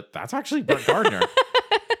crazy, but that's actually Brett Gardner.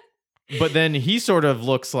 But then he sort of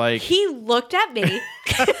looks like... He looked at me,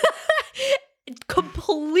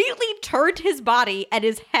 completely turned his body and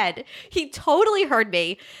his head. He totally heard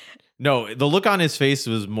me. No, the look on his face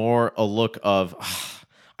was more a look of...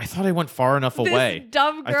 I thought I went far enough away. This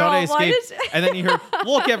dumb girl. I thought I escaped. And then you heard,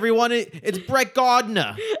 look, everyone, it's Brett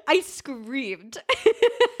Gardner. I screamed.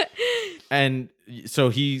 And so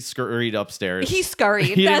he scurried upstairs. He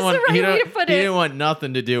scurried. That's the right way to put it. He didn't want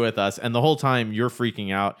nothing to do with us. And the whole time you're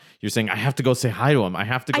freaking out. You're saying, I have to go say hi to him. I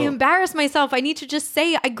have to go. I embarrassed myself. I need to just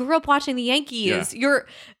say I grew up watching the Yankees. Yeah.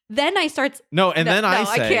 Then I start. And then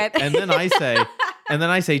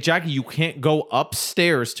I say, Jackie, you can't go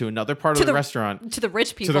upstairs to another part of the restaurant. To the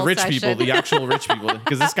rich people. To the rich section. people, the actual rich people.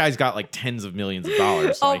 Because this guy's got like tens of millions of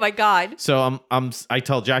dollars. Oh my God. So I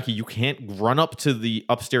tell Jackie, you can't run up to the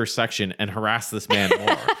upstairs section and harass this man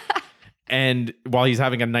more. And while he's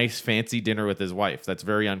having a nice fancy dinner with his wife, that's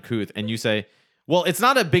very uncouth. And you say, well, it's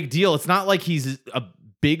not a big deal. It's not like he's a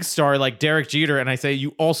big star like Derek Jeter. And I say,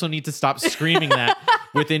 you also need to stop screaming that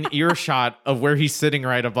within earshot of where he's sitting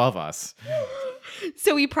right above us.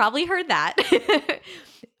 So we probably heard that.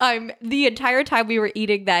 The entire time we were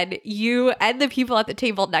eating then, you and the people at the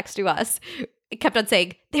table next to us kept on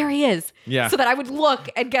saying, there he is. Yeah. So that I would look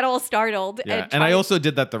and get all startled. Yeah. And I also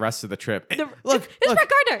did that the rest of the trip. Look, it's Brett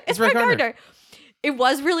Gardner. It's Brett Gardner. It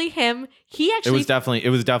was really him. He actually... It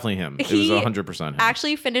was definitely him. It was 100% him.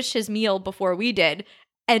 Actually finished his meal before we did.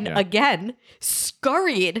 And again,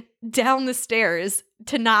 scurried down the stairs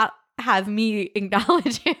to not have me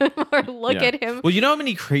acknowledge him or look at him. Well, you know how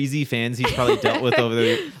many crazy fans he's probably dealt with over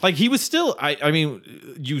there? Like, he was still, I mean,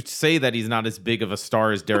 you say that he's not as big of a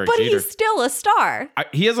star as Derek Jeter. But he's still a star.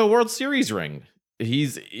 He has a World Series ring.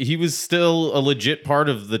 He was still a legit part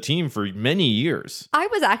of the team for many years. I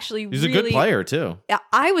was actually He's a good player, too.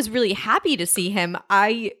 I was really happy to see him.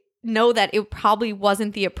 I know that it probably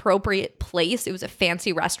wasn't the appropriate place. It was a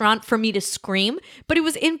fancy restaurant for me to scream, but it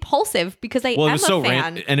was impulsive because I am a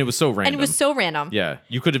fan. And it was so random. And it was so random. Yeah.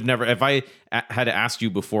 You could have never, if I had asked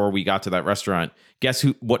you before we got to that restaurant, guess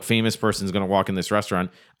what famous person is going to walk in this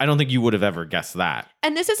restaurant? I don't think you would have ever guessed that.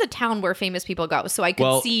 And this is a town where famous people go. So I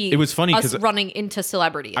could see it was funny us running into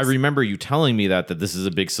celebrities. I remember you telling me that this is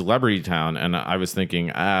a big celebrity town. And I was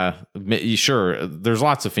thinking, sure, there's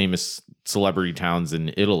lots of famous celebrity towns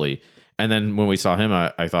in Italy. And then when we saw him,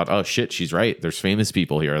 I thought, oh shit, she's right. There's famous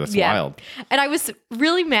people here. That's wild. And I was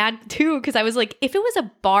really mad too, because I was like, if it was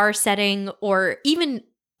a bar setting or even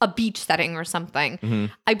a beach setting or something,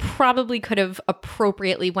 I probably could have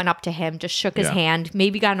appropriately went up to him, just shook his hand,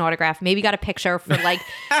 maybe got an autograph, maybe got a picture for like,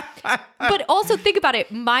 but also think about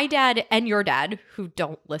it. My dad and your dad, who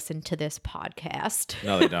don't listen to this podcast.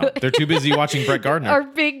 No, they don't. They're too busy watching Brett Gardner. Are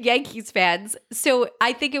big Yankees fans. So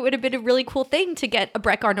I think it would have been a really cool thing to get a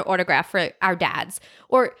Brett Gardner autograph for our dads.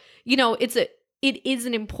 Or, it is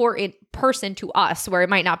an important person to us where it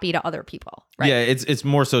might not be to other people. Right? Yeah, it's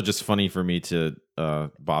more so just funny for me to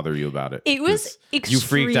bother you about it. It was extremely you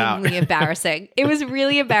freaked out. Embarrassing. It was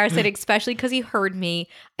really embarrassing, especially because he heard me.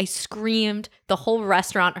 I screamed. The whole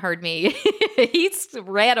restaurant heard me. He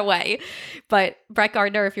ran away. But Brett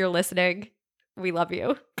Gardner, if you're listening, we love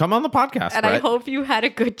you. Come on the podcast, and Brett. I hope you had a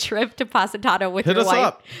good trip to Positano with Hit your us wife.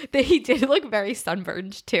 up. He did look very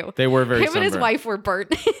sunburned too. They were very Him sunburned. and his wife were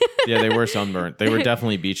burnt. Yeah, they were sunburnt. They were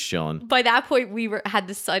definitely beach chilling. By that point, we had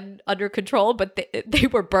the sun under control, but they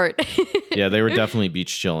were burnt. Yeah, they were definitely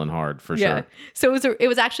beach chilling hard for sure. So it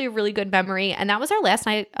was actually a really good memory, and that was our last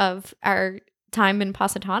night of our time in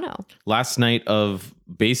Positano. Last night of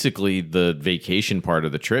basically the vacation part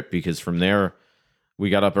of the trip, because from there we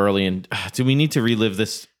got up early. And do we need to relive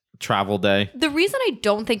this travel day? The reason I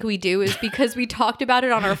don't think we do is because we talked about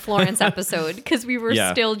it on our Florence episode, because we were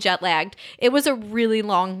still jet lagged. It was a really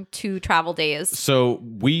long 2 travel days. So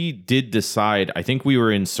we did decide, I think we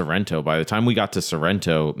were in Sorrento. By the time we got to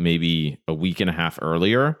Sorrento, maybe a week and a half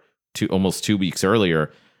earlier, almost 2 weeks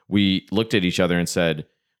earlier, we looked at each other and said,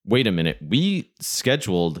 wait a minute, we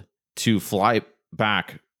scheduled to fly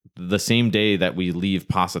back the same day that we leave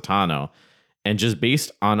Positano. And just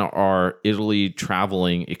based on our Italy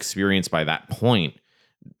traveling experience by that point,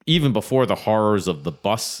 even before the horrors of the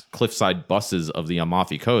cliffside buses of the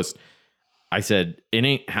Amalfi Coast, I said, it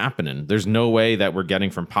ain't happening. There's no way that we're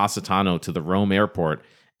getting from Positano to the Rome airport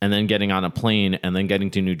and then getting on a plane and then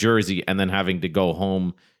getting to New Jersey and then having to go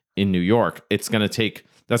home in New York. That's going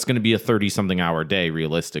to be a 30-something hour day,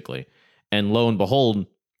 realistically. And lo and behold,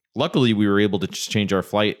 luckily we were able to just change our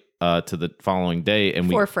flight to the following day, and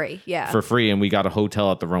for free, and we got a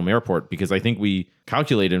hotel at the Rome airport, because I think we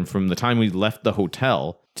calculated from the time we left the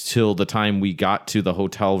hotel till the time we got to the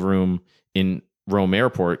hotel room in Rome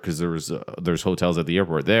airport, because there's hotels at the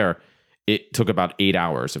airport there. It took about 8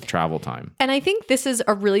 hours of travel time. And I think this is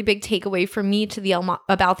a really big takeaway for me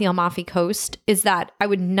about the Amalfi Coast, is that I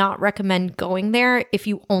would not recommend going there if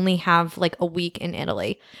you only have like a week in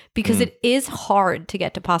Italy, because it is hard to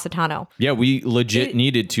get to Positano. Yeah, we legit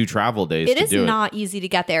needed 2 travel days to do it. It is not easy to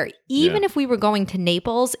get there. Even if we were going to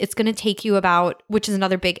Naples, it's going to take you which is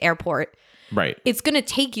another big airport. Right. It's going to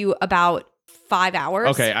take you about 5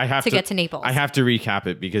 hours to get to Naples. I have to recap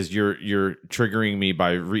it because you're triggering me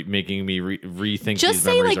by making me rethink Just these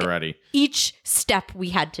memories like already. Each step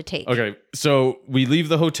we had to take. Okay, so we leave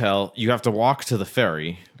the hotel. You have to walk to the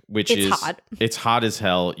ferry, which is hot. It's hot as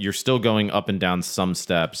hell. You're still going up and down some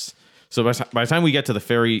steps. So by the time we get to the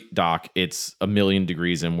ferry dock, it's 1,000,000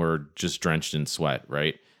 degrees and we're just drenched in sweat,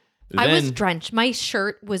 right? I was drenched. My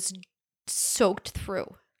shirt was soaked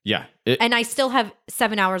through. Yeah. And I still have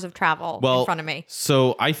 7 hours of travel in front of me.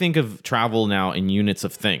 So I think of travel now in units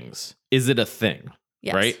of things. Is it a thing?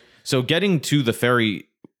 Yes. Right? So getting to the ferry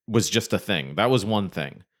was just a thing. That was one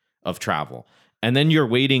thing of travel. And then you're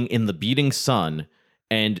waiting in the beating sun,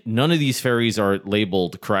 and none of these ferries are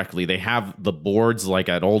labeled correctly. They have the boards like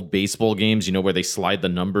at old baseball games, where they slide the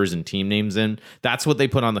numbers and team names in. That's what they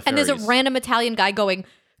put on the ferries. And there's a random Italian guy going,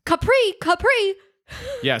 Capri, Capri.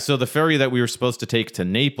 Yeah, so the ferry that we were supposed to take to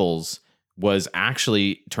Naples was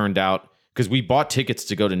actually turned out, because we bought tickets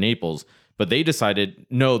to go to Naples, but they decided,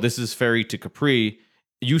 no, this is ferry to Capri.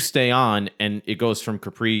 You stay on, and it goes from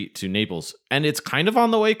Capri to Naples. And it's kind of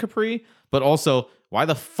on the way Capri, but also, why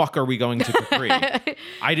the fuck are we going to Capri?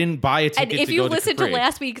 I didn't buy a ticket to go to Capri. And if you listened to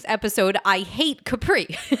last week's episode, I hate Capri.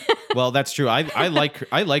 Well, that's true. I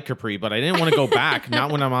like Capri, but I didn't want to go back,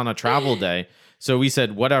 not when I'm on a travel day. So we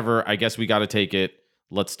said, whatever, I guess we got to take it.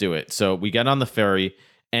 Let's do it. So we get on the ferry,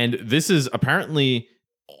 and this is apparently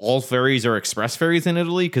all ferries are express ferries in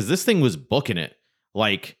Italy, because this thing was booking it.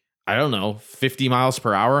 Like, I don't know, 50 miles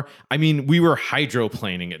per hour. I mean, we were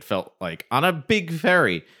hydroplaning, it felt like, on a big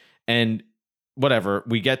ferry. And whatever,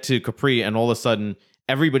 we get to Capri, and all of a sudden,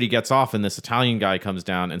 everybody gets off, and this Italian guy comes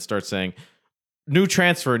down and starts saying, new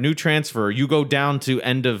transfer. You go down to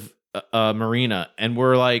end of Marina. And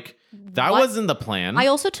we're like, that wasn't the plan. I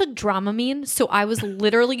also took Dramamine, so I was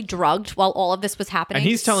literally drugged while all of this was happening. And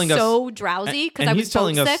he's telling us so drowsy because I was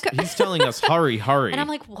telling boat us, sick. He's telling us, hurry. And I'm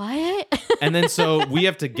like, what? And then so we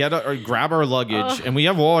have to grab our luggage, and we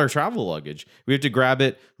have all our travel luggage. We have to grab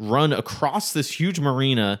it, run across this huge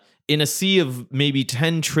marina in a sea of maybe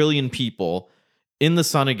 10 trillion people in the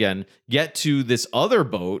sun again, get to this other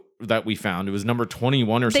boat that we found. It was number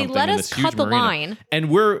 21 or something. They let in us this huge cut the marina. line. And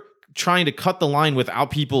we're trying to cut the line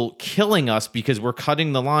without people killing us because we're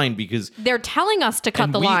cutting the line because they're telling us to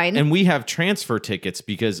cut the line. And we have transfer tickets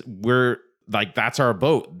because we're like, that's our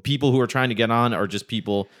boat. People who are trying to get on are just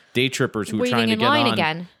people, day trippers who are trying to get on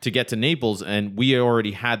again to get to Naples. And we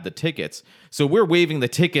already had the tickets. So we're waving the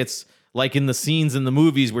tickets like in the scenes in the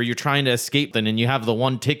movies where you're trying to escape them and you have the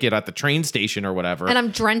one ticket at the train station or whatever. And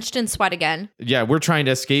I'm drenched in sweat again. Yeah, we're trying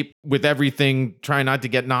to escape with everything, trying not to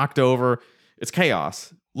get knocked over. It's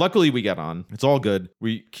chaos. Luckily, we get on. It's all good.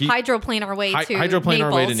 We keep hydroplane our way to hydroplane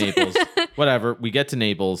Naples. our way to Naples. Whatever. We get to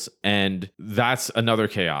Naples, and that's another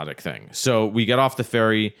chaotic thing. So we get off the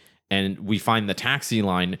ferry, and we find the taxi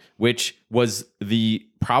line, which was the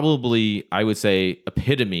probably, I would say,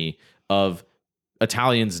 epitome of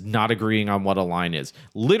Italians not agreeing on what a line is.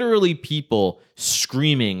 Literally people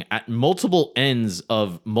screaming at multiple ends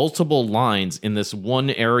of multiple lines in this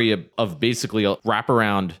one area of basically a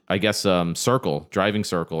wraparound, I guess, driving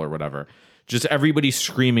circle or whatever. Just everybody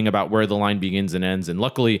screaming about where the line begins and ends. And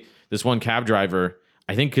luckily, this one cab driver,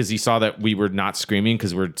 I think because he saw that we were not screaming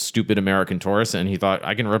because we're stupid American tourists, and he thought,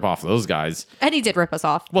 I can rip off those guys. And he did rip us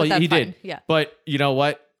off. Well, he did. Yeah. But you know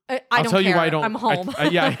what? I'll tell you why I don't. I'm home.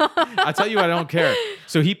 I'll tell you why I don't care.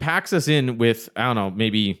 So he packs us in with, I don't know,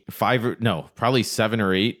 maybe probably 7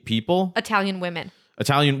 or 8 people. Italian women.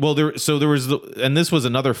 Well, there was, and this was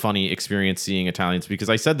another funny experience seeing Italians, because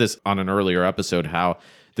I said this on an earlier episode, how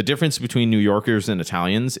the difference between New Yorkers and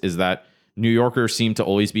Italians is that New Yorkers seem to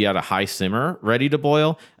always be at a high simmer, ready to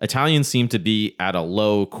boil. Italians seem to be at a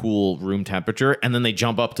low, cool room temperature, and then they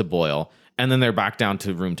jump up to boil, and then they're back down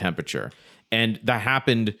to room temperature. And that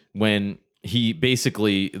happened when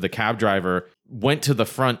the cab driver went to the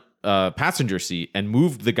front passenger seat and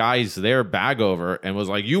moved the guys their bag over and was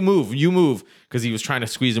like, you move, because he was trying to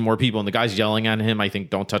squeeze in more people. And the guy's yelling at him, I think,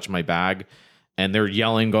 don't touch my bag. And they're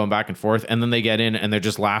yelling, going back and forth. And then they get in and they're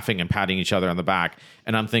just laughing and patting each other on the back.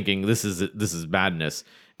 And I'm thinking, this is madness.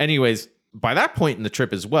 Anyways, by that point in the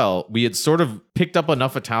trip as well, we had sort of picked up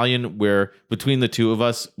enough Italian where between the two of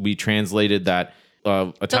us, we translated that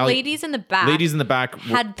the ladies in the back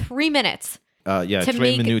had 3 minutes to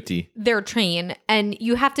 3 minuti their train, and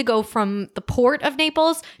you have to go from the port of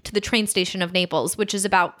Naples to the train station of Naples, which is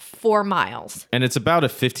about 4 miles, and it's about a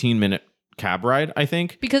 15-minute cab ride, I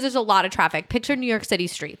think, because there's a lot of traffic. Picture New York City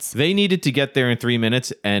streets. They needed to get there in 3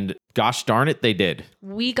 minutes, and gosh darn it, they did.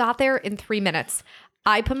 We got there in 3 minutes.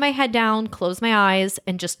 I put my head down, closed my eyes,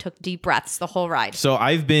 and just took deep breaths the whole ride. So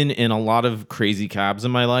I've been in a lot of crazy cabs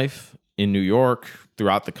in my life, in New York,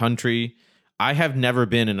 throughout the country. I have never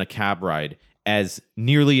been in a cab ride as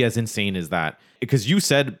nearly as insane as that. Because you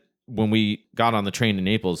said when we got on the train in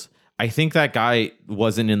Naples, I think that guy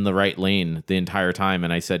wasn't in the right lane the entire time.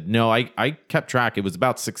 And I said, no, I kept track. It was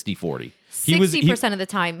about 60-40. 60% of the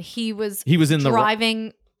time he was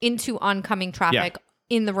driving into oncoming traffic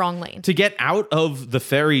in the wrong lane. To get out of the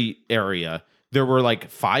ferry area, there were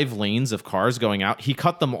like 5 lanes of cars going out. He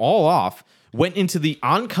cut them all off, went into the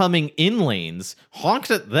oncoming in lanes,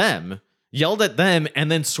 honked at them, yelled at them,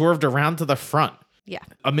 and then swerved around to the front. Yeah.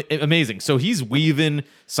 Amazing. So he's weaving,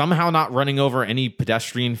 somehow not running over any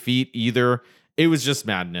pedestrian feet either. It was just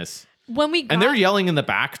madness. And they're yelling in the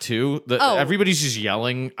back too. Everybody's just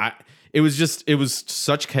yelling. It was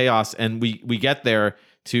such chaos. And we get there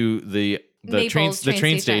to the train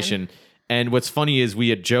station. And what's funny is we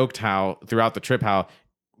had joked how throughout the trip, how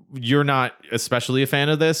you're not especially a fan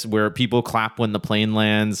of this, where people clap when the plane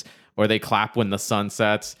lands or they clap when the sun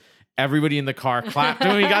sets. Everybody in the car clapped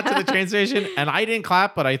when we got to the train station, and I didn't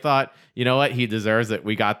clap, but I thought, you know what? He deserves it.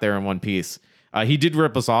 We got there in one piece. He did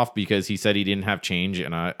rip us off because he said he didn't have change,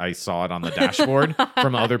 and I saw it on the dashboard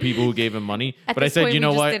from other people who gave him money. But I said, you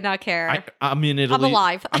know what? Did not care. I'm in Italy. I'm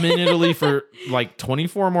alive. I'm in Italy for like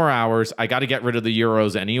 24 more hours. I got to get rid of the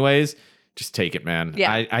euros anyways. Just take it, man.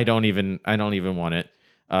 Yeah. I don't even want it.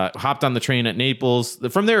 Hopped on the train at Naples.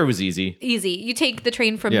 From there, it was easy. Easy. You take the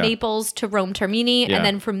train from Naples to Rome Termini, and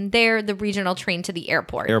then from there, the regional train to the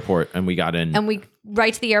airport. And we got in. And we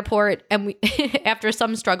right to the airport, and we after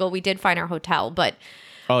some struggle, we did find our hotel. But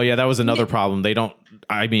oh yeah, that was another problem. They don't.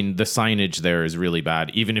 I mean, the signage there is really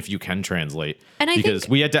bad, even if you can translate. And because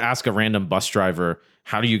we had to ask a random bus driver,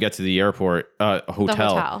 "How do you get to the airport hotel?" The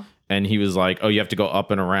hotel. And he was like, "Oh, you have to go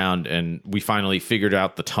up and around." And we finally figured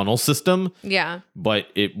out the tunnel system. Yeah. But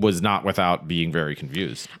it was not without being very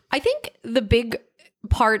confused. I think the big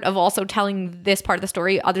part of also telling this part of the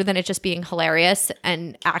story, other than it just being hilarious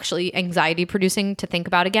and actually anxiety producing to think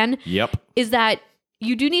about again, is that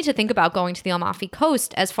you do need to think about going to the Amalfi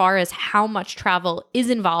Coast as far as how much travel is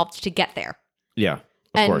involved to get there. Yeah.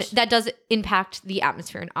 And course. that does impact the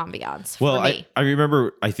atmosphere and ambiance. Well, for me. I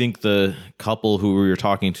remember, I think the couple who we were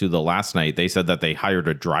talking to the last night, they said that they hired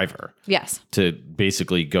a driver. Yes. To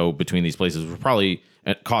basically go between these places, which would probably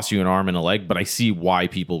cost you an arm and a leg, but I see why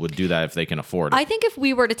people would do that if they can afford it. I think if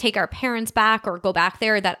we were to take our parents back or go back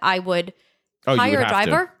there, that I would hire a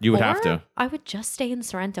driver. You would have to. I would just stay in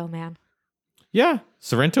Sorrento, man. Yeah,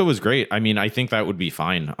 Sorrento was great. I mean, I think that would be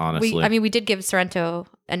fine, honestly. We did give Sorrento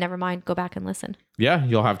a never mind. Go back and listen. Yeah,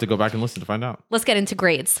 you'll have to go back and listen to find out. Let's get into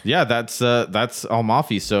grades. Yeah, that's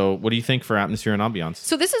Amalfi. So what do you think for atmosphere and ambiance?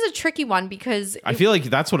 So this is a tricky one because I feel like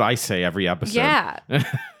that's what I say every episode. Yeah.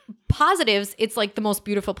 Positives, it's like the most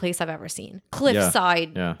beautiful place I've ever seen.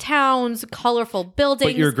 Cliffside towns, colorful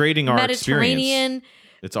buildings. But you're grading our Mediterranean. Experience.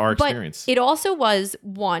 It's our experience. But it also was,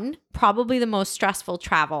 one, probably the most stressful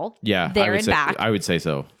travel. Yeah. There and back. I would say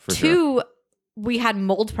so, for sure. Two, we had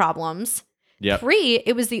mold problems. Yeah. Three,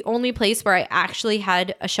 it was the only place where I actually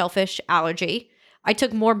had a shellfish allergy. I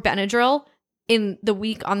took more Benadryl in the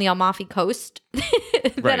week on the Amalfi Coast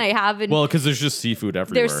than I have in... Well, because there's just seafood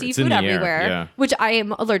everywhere. There's seafood everywhere, which I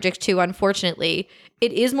am allergic to, unfortunately.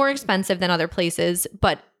 It is more expensive than other places,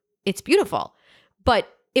 but it's beautiful. But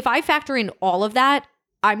if I factor in all of that,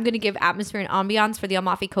 I'm going to give atmosphere and ambiance for the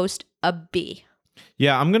Amalfi Coast a B.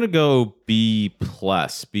 Yeah, I'm going to go B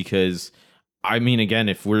plus because, I mean, again,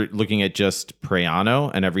 if we're looking at just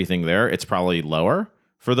Priano and everything there, it's probably lower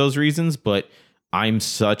for those reasons. But I'm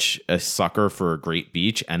such a sucker for a great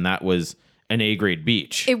beach, and that was an A-grade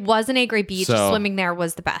beach. It was an A-grade beach. So, swimming there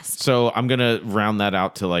was the best. So I'm going to round that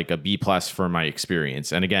out to like a B plus for my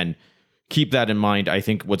experience. And again, keep that in mind. I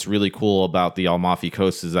think what's really cool about the Amalfi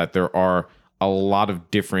Coast is that there are a lot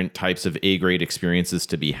of different types of A-grade experiences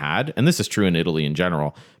to be had. And this is true in Italy in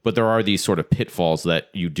general, but there are these sort of pitfalls that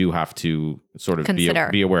you do have to sort of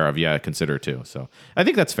be aware of. Yeah, consider too. So I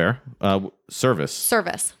think that's fair. Service.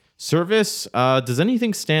 Does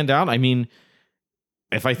anything stand out? I mean,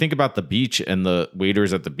 if I think about the beach and the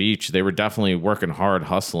waiters at the beach, they were definitely working hard,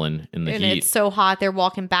 hustling in the heat. And it's so hot. They're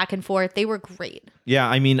walking back and forth. They were great. Yeah,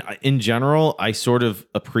 I mean, in general, I sort of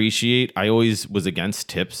appreciate, I always was against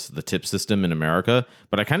tips, the tip system in America,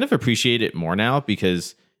 but I kind of appreciate it more now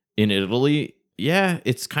because in Italy, yeah,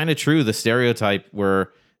 it's kind of true. The stereotype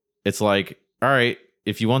where it's like, all right,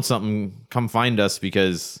 if you want something, come find us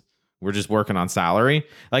because we're just working on salary.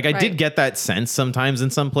 Like I did get that sense sometimes in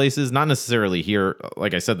some places, not necessarily here.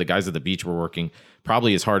 Like I said, the guys at the beach were working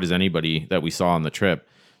probably as hard as anybody that we saw on the trip.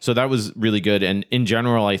 So that was really good. And in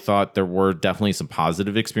general, I thought there were definitely some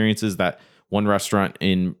positive experiences. That one restaurant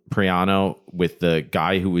in Priano with the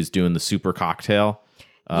guy who was doing the super cocktail.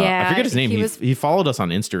 I forget his name. He followed us on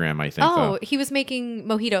Instagram, I think. Oh, he was making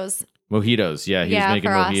mojitos. Yeah, he was making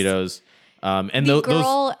mojitos. And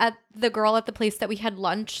the girl at the place that we had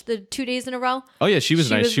lunch the 2 days in a row. Oh yeah, she was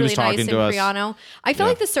nice. She was talking to us. Priano. I feel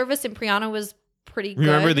like the service in Priano was pretty good.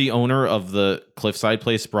 Remember the owner of the cliffside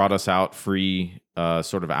place brought us out free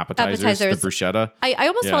sort of appetizers. The bruschetta. I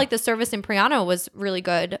almost felt like the service in Priano was really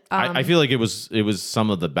good. I feel like it was some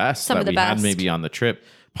of the best that we had maybe on the trip.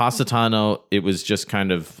 Positano, it was just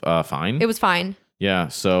kind of fine. It was fine. Yeah.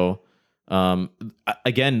 So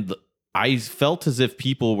again, I felt as if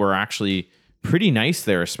people were actually pretty nice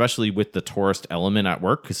there, especially with the tourist element at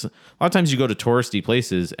work. Because a lot of times you go to touristy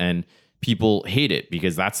places and people hate it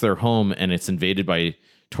because that's their home and it's invaded by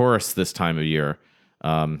tourists this time of year.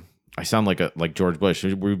 I sound like George Bush.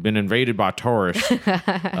 We've been invaded by tourists.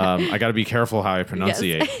 I got to be careful how I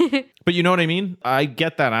pronunciate. Yes. But you know what I mean? I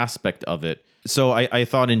get that aspect of it. So I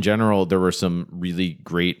thought in general there were some really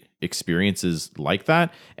great experiences like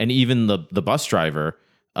that. And even the bus driver,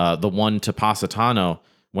 the one to Positano,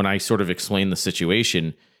 when I sort of explained the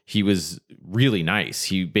situation, he was really nice.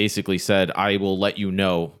 He basically said, I will let you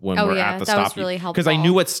know when we're at the that stop. was really helpful. Because I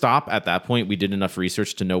knew what stop at that point. We did enough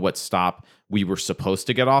research to know what stop we were supposed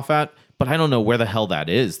to get off at. But I don't know where the hell that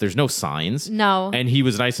is. There's no signs. No. And he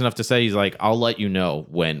was nice enough to say, he's like, I'll let you know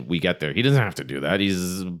when we get there. He doesn't have to do that.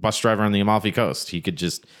 He's a bus driver on the Amalfi Coast. He could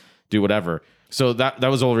just do whatever. So that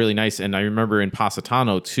was all really nice. And I remember in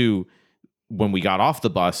Positano too, when we got off the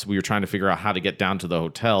bus, we were trying to figure out how to get down to the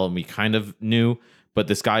hotel, and we kind of knew, but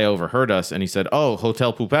this guy overheard us and he said, oh,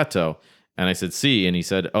 Hotel Pupetto. And I said, see, and he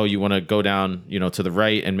said, oh, you want to go down, to the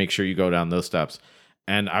right and make sure you go down those steps.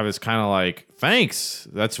 And I was kind of like, thanks,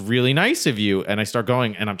 that's really nice of you. And I start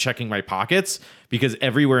going and I'm checking my pockets because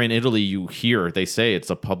everywhere in Italy they say it's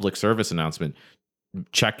a public service announcement.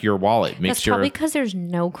 Check your wallet. That's probably because there's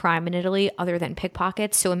no crime in Italy other than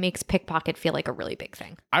pickpockets, so it makes pickpocket feel like a really big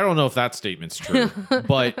thing. I don't know if that statement's true,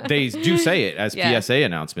 but they do say it as PSA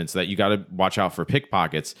announcements that you got to watch out for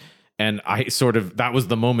pickpockets. And that was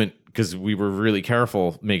the moment, because we were really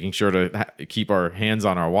careful making sure to keep our hands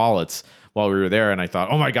on our wallets while we were there. And I thought,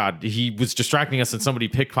 oh my God, he was distracting us and somebody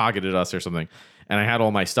pickpocketed us or something. And I had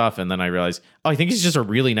all my stuff, and then I realized, I think he's just a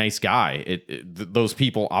really nice guy. Those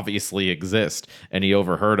people obviously exist, and he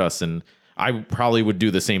overheard us. And I probably would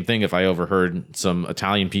do the same thing if I overheard some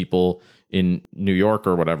Italian people in New York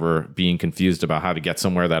or whatever being confused about how to get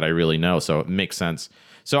somewhere that I really know. So it makes sense.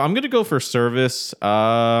 So I'm gonna go for service.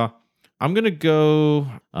 I'm gonna go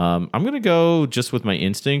just with my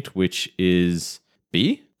instinct, which is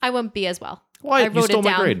B. I went B as well. What? You stole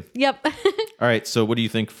my grade. Yep. All right. So what do you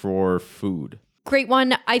think for food? Great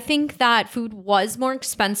one. I think that food was more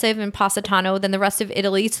expensive in Positano than the rest of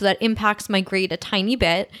Italy, so that impacts my grade a tiny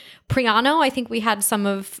bit. Priano, I think we had some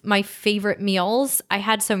of my favorite meals. I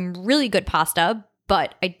had some really good pasta,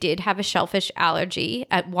 but I did have a shellfish allergy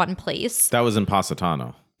at one place. That was in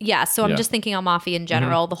Positano. Yeah, so I'm just thinking Amalfi in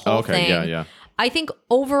general, the whole thing. Yeah. I think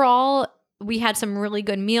overall, we had some really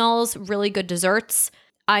good meals, really good desserts.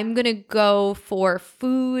 I'm going to go for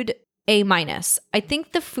food A-. I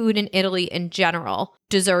think the food in Italy in general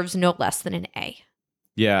deserves no less than an A.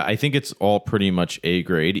 Yeah, I think it's all pretty much A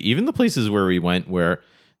grade. Even the places where we went where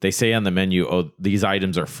they say on the menu, oh, these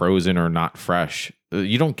items are frozen or not fresh.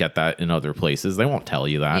 You don't get that in other places. They won't tell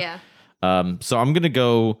you that. Yeah. So I'm going to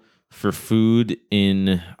go for food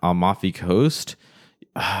in Amalfi Coast.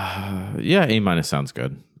 Yeah, A- sounds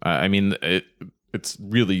good. I mean, it's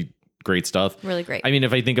really great stuff. Really great. I mean,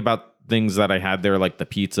 if I think about things that I had there, like the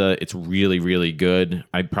pizza, it's really, really good.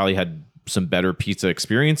 I probably had some better pizza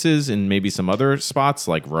experiences in maybe some other spots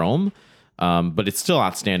like Rome, but it's still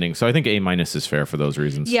outstanding. So I think A- is fair for those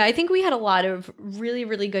reasons. Yeah, I think we had a lot of really,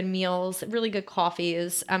 really good meals, really good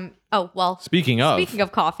coffees. Speaking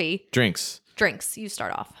of coffee, drinks. You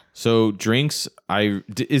start off. So drinks,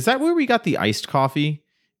 is that where we got the iced coffee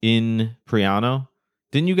in Priano?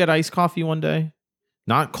 Didn't you get iced coffee one day?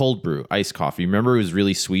 Not cold brew, iced coffee. Remember, it was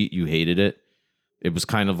really sweet. You hated it. It was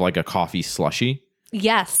kind of like a coffee slushy.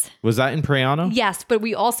 Yes. Was that in Priano? Yes, but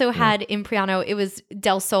we also had in Priano, it was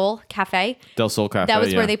Del Sol Cafe. Del Sol Cafe, that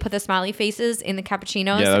was where they put the smiley faces in the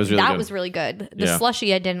cappuccinos. Yeah, that was really good. The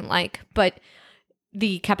slushy I didn't like, but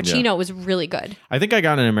the cappuccino was really good. I think I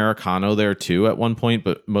got an Americano there too at one point,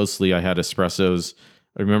 but mostly I had espressos.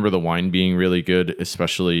 I remember the wine being really good,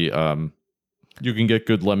 especially you can get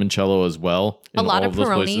good limoncello as well. A lot of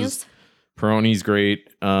Peronis. Peroni's great.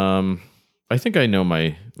 I think I know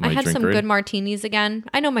my I had drink some grade. good martinis again.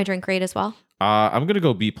 I know my drink grade as well. I'm going to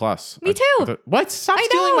go B+. Me too. What? Stop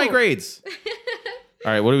stealing my grades.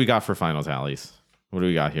 All right, what do we got for final tallies? What do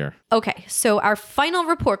we got here? Okay, so our final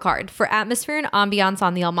report card for atmosphere and ambiance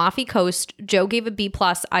on the Amalfi Coast, Joe gave a B+,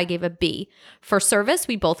 I gave a B. For service,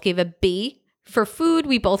 we both gave a B. For food,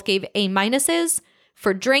 we both gave A-.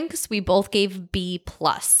 For drinks, we both gave B+.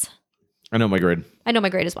 I know my grade. I know my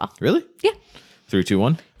grade as well. Really? Yeah. 3, 2,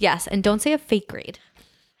 1? Yes, and don't say a fake grade.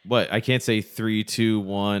 What? I can't say 3, 2,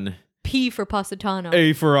 1. P for Positano.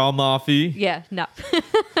 A for Amalfi. Yeah, no.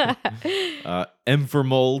 M for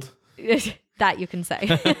mold. That you can say.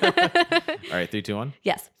 All right, 3, 2, 1?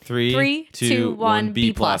 Yes. 3, 2, 1,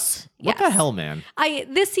 B+. Yes. What the hell, man?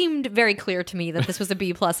 This seemed very clear to me that this was a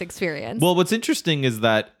B+ experience. Well, what's interesting is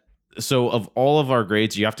that, so of all of our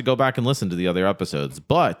grades, you have to go back and listen to the other episodes,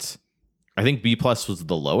 but I think B+ was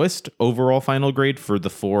the lowest overall final grade for the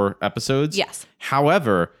 4 episodes. Yes.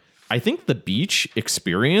 However, I think the beach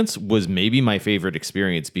experience was maybe my favorite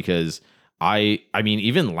experience because I mean,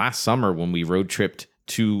 even last summer when we road tripped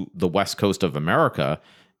to the west coast of America,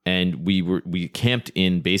 and we camped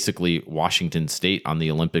in basically Washington State on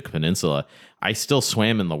the Olympic Peninsula. I still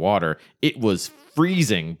swam in the water. It was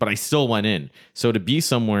freezing, but I still went in. So to be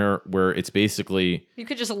somewhere where it's basically you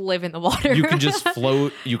could just live in the water. You can just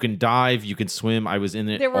float, you can dive, you can swim. I was in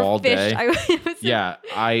it there were all fish. day. Yeah,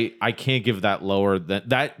 I can't give that lower.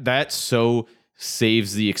 That so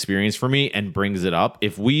saves the experience for me and brings it up.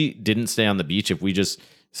 If we didn't stay on the beach, if we just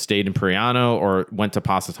stayed in Priano or went to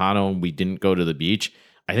Positano and we didn't go to the beach,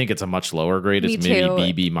 I think it's a much lower grade. It's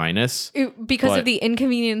maybe BB minus. Because of the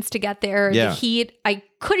inconvenience to get there, the heat. I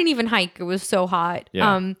couldn't even hike. It was so hot.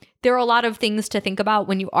 Yeah. There are a lot of things to think about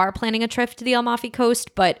when you are planning a trip to the Amalfi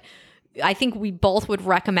Coast, but I think we both would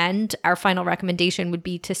recommend, our final recommendation would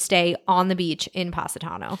be to stay on the beach in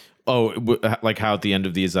Positano. Oh, like how at the end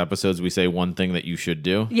of these episodes we say one thing that you should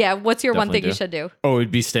do? Yeah, what's your one thing you should do? Oh,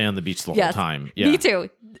 it'd be stay on the beach the whole time. Yeah. Me too.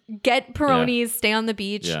 Get Peronis, stay on the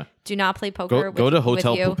beach. Yeah. Do not play poker. Go to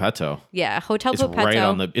Hotel Pupetto. Yeah, Hotel Pupetto. Right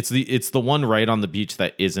on the. It's the one right on the beach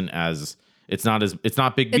that isn't as. It's not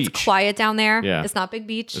big beach. It's quiet down there. Yeah. It's not big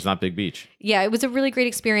beach. It's not big beach. Yeah, it was a really great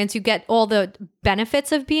experience. You get all the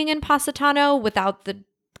benefits of being in Positano without the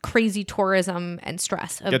crazy tourism and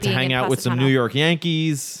stress of being in Positano. Get to hang out with some New York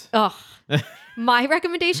Yankees. Ugh. My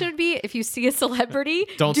recommendation would be, if you see a celebrity,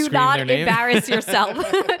 do not embarrass yourself.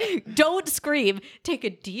 Don't scream. Take a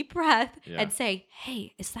deep breath and say,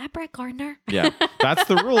 hey, is that Brett Gardner? Yeah, that's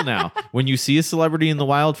the rule now. When you see a celebrity in the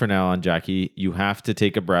wild from now on, Jackie, you have to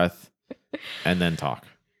take a breath and then talk.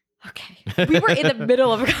 Okay. We were in the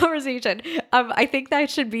middle of a conversation. I think that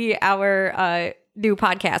should be our new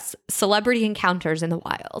podcast, Celebrity Encounters in the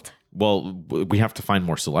Wild. Well, we have to find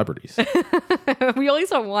more celebrities. We only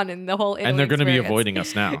saw one in the whole Italy and they're going to be experience. avoiding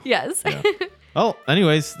us now. Yes. Yeah. Well,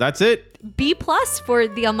 anyways, that's it. B+ for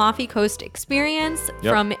the Amalfi Coast experience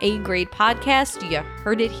from A Grade Podcast. You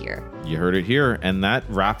heard it here. You heard it here. And that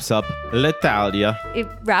wraps up l'Italia. It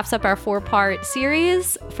wraps up our 4-part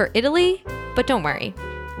series for Italy. But don't worry,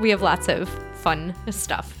 we have lots of fun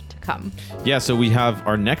stuff to come. Yeah, so we have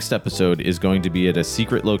our next episode is going to be at a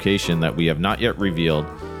secret location that we have not yet revealed.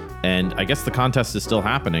 And I guess the contest is still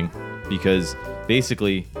happening because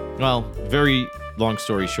basically, well, very long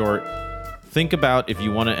story short, think about if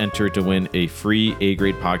you want to enter to win a free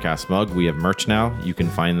A-Grade podcast mug. We have merch now. You can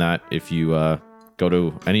find that if you go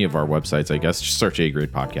to any of our websites, I guess. Just search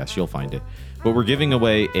A-Grade podcast. You'll find it. But we're giving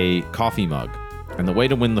away a coffee mug. And the way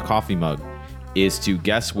to win the coffee mug is to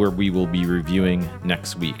guess where we will be reviewing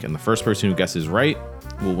next week. And the first person who guesses right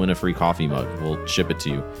will win a free coffee mug. We'll ship it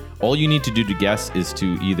to you. All you need to do to guess is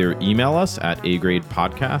to either email us at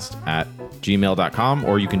agradepodcast@gmail.com,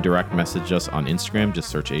 or you can direct message us on Instagram. Just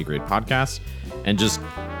search A-Grade Podcast and just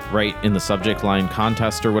write in the subject line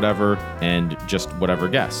contest or whatever, and just whatever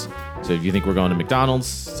guess. So if you think we're going to McDonald's,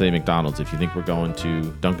 say McDonald's. If you think we're going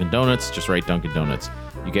to Dunkin' Donuts, just write Dunkin' Donuts.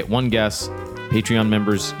 You get one guess. Patreon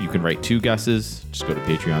members, you can write 2 guesses. Just go to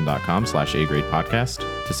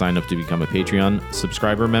patreon.com/agradepodcast to sign up to become a Patreon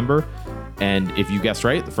subscriber member. And if you guess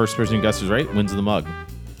right, the first person who guesses right wins the mug.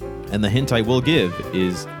 And the hint I will give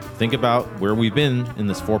is think about where we've been in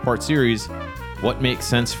this 4-part series. What makes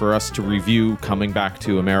sense for us to review coming back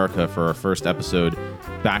to America for our first episode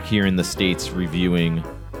back here in the States, reviewing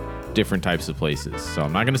different types of places. So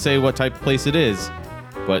I'm not going to say what type of place it is,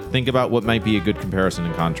 but think about what might be a good comparison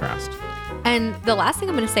and contrast. And the last thing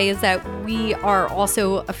I'm going to say is that we are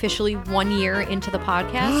also officially 1 year into the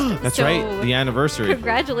podcast. That's right. The anniversary.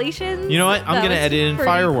 Congratulations. You know what? I'm going to edit in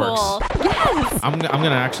fireworks. Cool. Yes. I'm going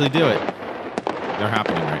to actually do it. They're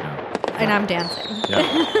happening right now. And I'm dancing. Yeah.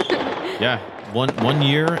 Yeah. One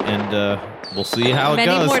year, and we'll see how it goes.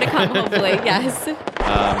 Many more to come, hopefully. Yes.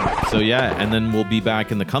 So yeah, and then we'll be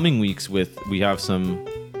back in the coming weeks we have some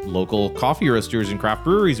local coffee roasters and craft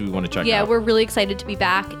breweries we want to check out. Yeah, we're really excited to be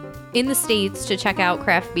back in the States to check out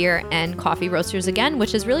craft beer and coffee roasters again,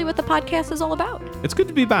 which is really what the podcast is all about. It's good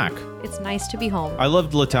to be back. It's nice to be home. I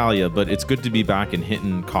loved l'Italia, but it's good to be back and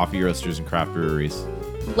hitting coffee roasters and craft breweries.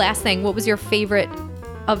 Last thing, what was your favorite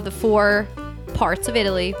of the 4 parts of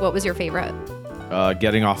Italy? What was your favorite?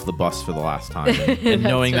 Getting off the bus for the last time and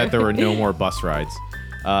knowing that there were no more bus rides.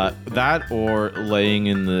 That or laying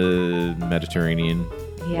in the Mediterranean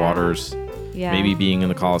waters. Yeah. Maybe being in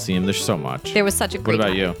the Colosseum. There's so much. There was such a great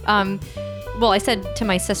What about time. Well, I said to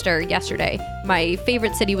my sister yesterday, my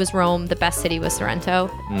favorite city was Rome. The best city was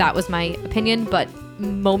Sorrento. That was my opinion. But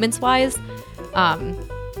moments-wise,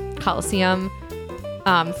 Colosseum,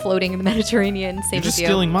 floating in the Mediterranean. Same You're just as you.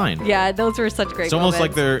 stealing mine. Yeah, those were such great It's almost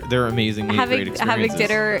moments. like they're amazingly great experiences. Having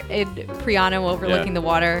dinner in Priano overlooking the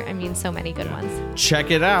water. I mean, so many good ones.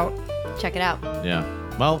 Check it out. Check it out. Yeah.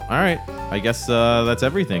 Well, all right. I guess that's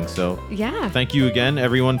everything. So Yeah. thank you again,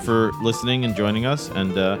 everyone, for listening and joining us.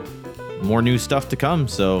 And more new stuff to come.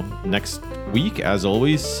 So next week, as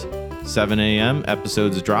always, 7 a.m.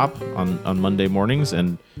 episodes drop on Monday mornings.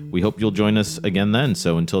 And we hope you'll join us again then.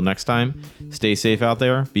 So until next time, stay safe out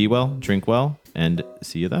there, be well, drink well, and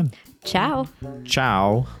see you then. Ciao.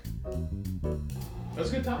 Ciao. That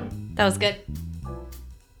was a good time. That was good.